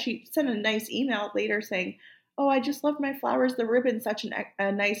 she sent a nice email later saying, I just love my flowers. The ribbon's such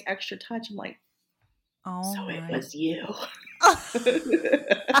a nice extra touch. I'm like, it was you.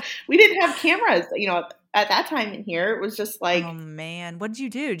 We didn't have cameras, at that time in here. It was just like, oh man, what did you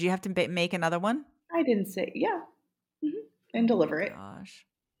do? Did you have to make another one? I didn't say, and deliver it. Gosh.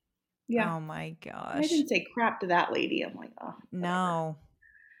 Yeah. Oh my gosh. I didn't say crap to that lady. I'm like, no.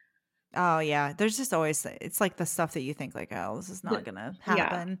 Oh yeah, there's just always, it's like the stuff that you think like, this is not gonna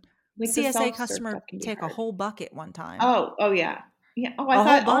happen. Like CSA customer take a whole bucket one time. Oh yeah. I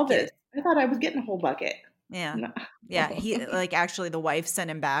thought all this. I thought I was getting a whole bucket. Yeah. No. Yeah. He actually the wife sent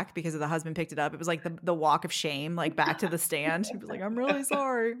him back because the husband picked it up. It was like the walk of shame, like back to the stand. He was like, I'm really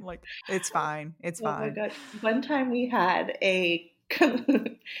sorry. I'm like, it's fine. It's fine. Oh my God. One time we had a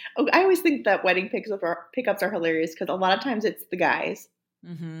I always think that wedding pickups are hilarious because a lot of times it's the guys,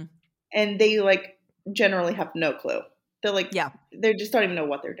 and they like generally have no clue. They're like, they just don't even know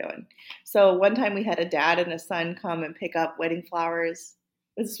what they're doing. So one time we had a dad and a son come and pick up wedding flowers.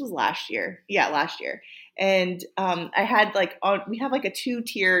 This was last year. Yeah, last year. And I had we have like a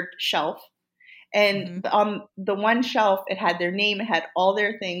 2-tiered shelf. And on the one shelf, it had their name, it had all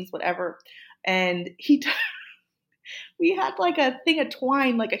their things, whatever. And we had like a thing of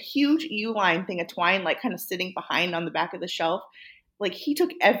twine, like a huge Uline thing of twine, like kind of sitting behind on the back of the shelf. Like he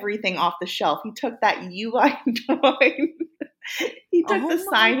took everything off the shelf. He took that Uline twine. He took the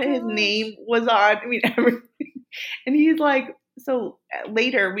sign that his name was on. I mean, everything. And he's like, so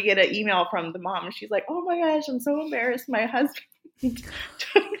later we get an email from the mom and she's like, oh my gosh, I'm so embarrassed. My husband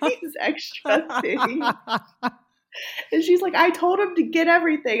took these extra things. And she's like, I told him to get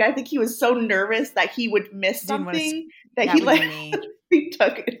everything. I think he was so nervous that he would miss something that he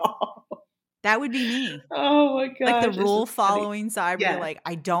took it all. That would be me. Oh my god! Like the rule following side where you're like,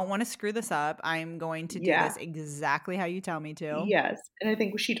 I don't want to screw this up. I'm going to do this exactly how you tell me to. Yes. And I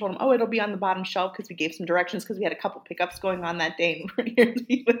think she told him, oh, it'll be on the bottom shelf because we gave some directions because we had a couple pickups going on that day and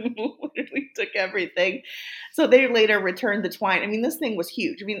we literally took everything. So they later returned the twine. I mean, this thing was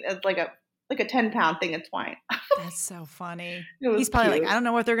huge. I mean, it's like a 10-pound thing of twine. That's so funny. He's probably like, I don't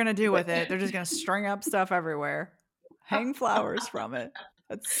know what they're going to do with it. They're just going to string up stuff everywhere. Hang flowers from it.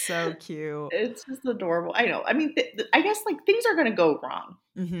 That's so cute. It's just adorable. I know. I mean, I guess like things are going to go wrong.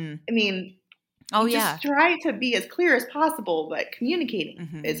 I mean, just try to be as clear as possible, but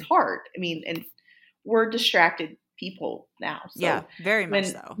communicating is hard. I mean, and we're distracted people now. So very much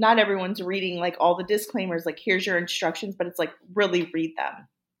so. Not everyone's reading like all the disclaimers, like here's your instructions, but it's like really read them.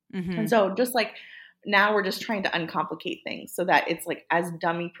 And so just like now we're just trying to uncomplicate things so that it's like as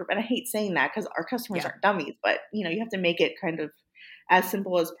dummy proof. And I hate saying that because our customers aren't dummies, but you know, you have to make it kind of as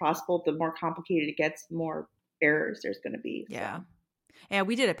simple as possible. The more complicated it gets, the more errors there's going to be. So. Yeah.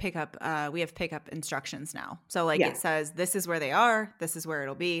 We did a pickup. We have pickup instructions now. So like it says, this is where they are. This is where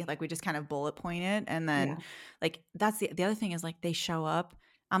it'll be. Like we just kind of bullet point it. And then like, that's the other thing is like they show up.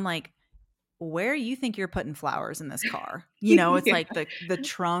 I'm like, where you think you're putting flowers in this car? You know, it's like the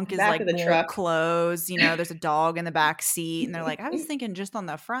trunk is like won't close. You know, there's a dog in the back seat, and they're like, I was thinking just on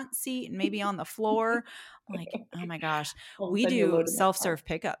the front seat and maybe on the floor. I'm like, oh my gosh, we do self-serve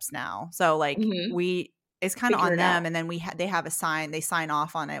pickups now, so like it's kind of on them, and then they have a sign, they sign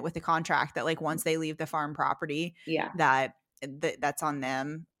off on it with the contract that like once they leave the farm property, that's on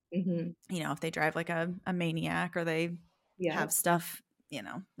them. You know, if they drive like a maniac or they have stuff. You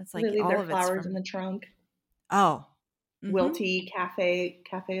know, it's like leave all their of flowers in the trunk. Oh, Wilty, cafe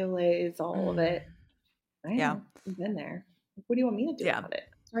au laits, all of it. I've been there. What do you want me to do about it?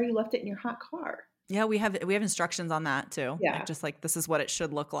 Sorry, you left it in your hot car. Yeah, we have instructions on that too. Yeah, like just like this is what it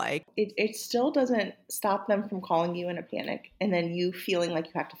should look like. It still doesn't stop them from calling you in a panic and then you feeling like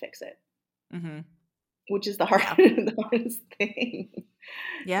you have to fix it. Which is the hardest thing.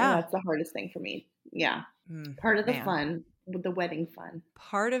 Yeah, that's the hardest thing for me. Yeah, part of the fun. With the wedding fun.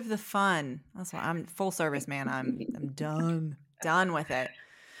 Part of the fun. That's why I'm full service, man. I'm done with it.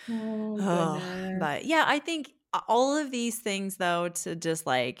 But yeah, I think all of these things though, to just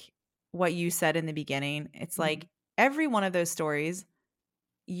like what you said in the beginning, it's like every one of those stories,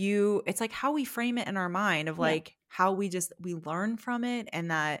 it's like how we frame it in our mind of like how we learn from it, and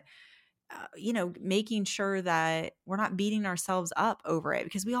that you know, making sure that we're not beating ourselves up over it,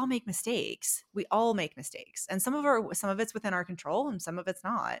 because we all make mistakes. We all make mistakes. And some of it's within our control and some of it's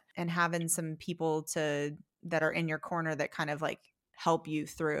not. And having some people that are in your corner that kind of like help you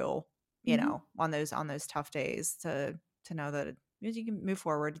through, you know, on those tough days to know that you can move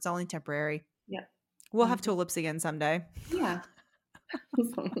forward. It's only temporary. Yeah. We'll have tulips again someday. Yeah.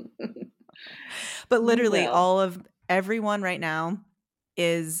 But literally everyone right now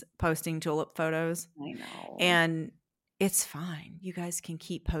is posting tulip photos. I know. And it's fine. You guys can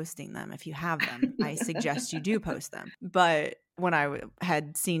keep posting them if you have them. I suggest you do post them. But when I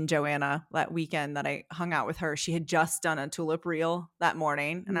had seen Joanna that weekend that I hung out with her, she had just done a tulip reel that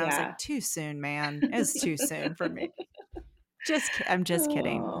morning. And I was like, too soon, man. It's too soon for me. I'm just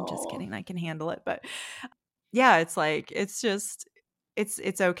kidding. I'm just kidding. I can handle it. But yeah, it's like, it's just,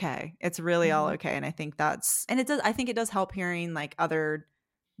 it's okay. It's really all okay. And I think I think it does help hearing like other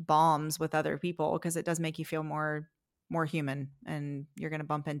bombs with other people, because it does make you feel more human, and you're going to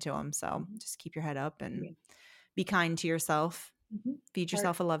bump into them. So just keep your head up and be kind to yourself. Feed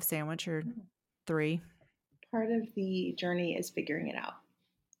yourself a love sandwich or 3. Part of the journey is figuring it out.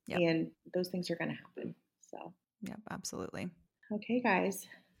 And those things are going to happen. So, absolutely. Okay, guys,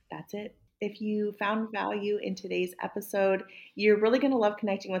 that's it. If you found value in today's episode, you're really going to love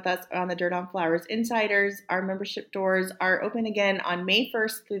connecting with us on the Dirt on Flowers Insiders. Our membership doors are open again on May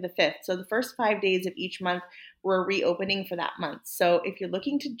 1st through the 5th. So the first 5 days of each month, we're reopening for that month. So if you're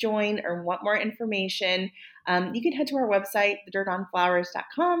looking to join or want more information, you can head to our website,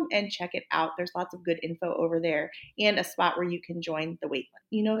 thedirtonflowers.com, and check it out. There's lots of good info over there and a spot where you can join the wait list.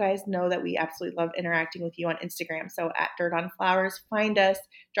 You guys know that we absolutely love interacting with you on Instagram. So at Dirt on Flowers, find us,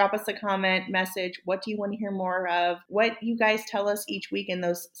 drop us a comment, message. What do you want to hear more of? What you guys tell us each week in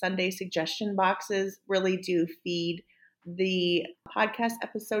those Sunday suggestion boxes really do feed the podcast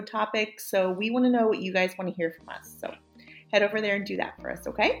episode topics. So we want to know what you guys want to hear from us. So head over there and do that for us,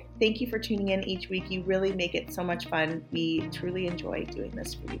 okay? Thank you for tuning in each week. You really make it so much fun. We truly enjoy doing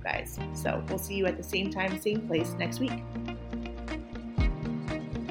this for you guys. So we'll see you at the same time, same place next week.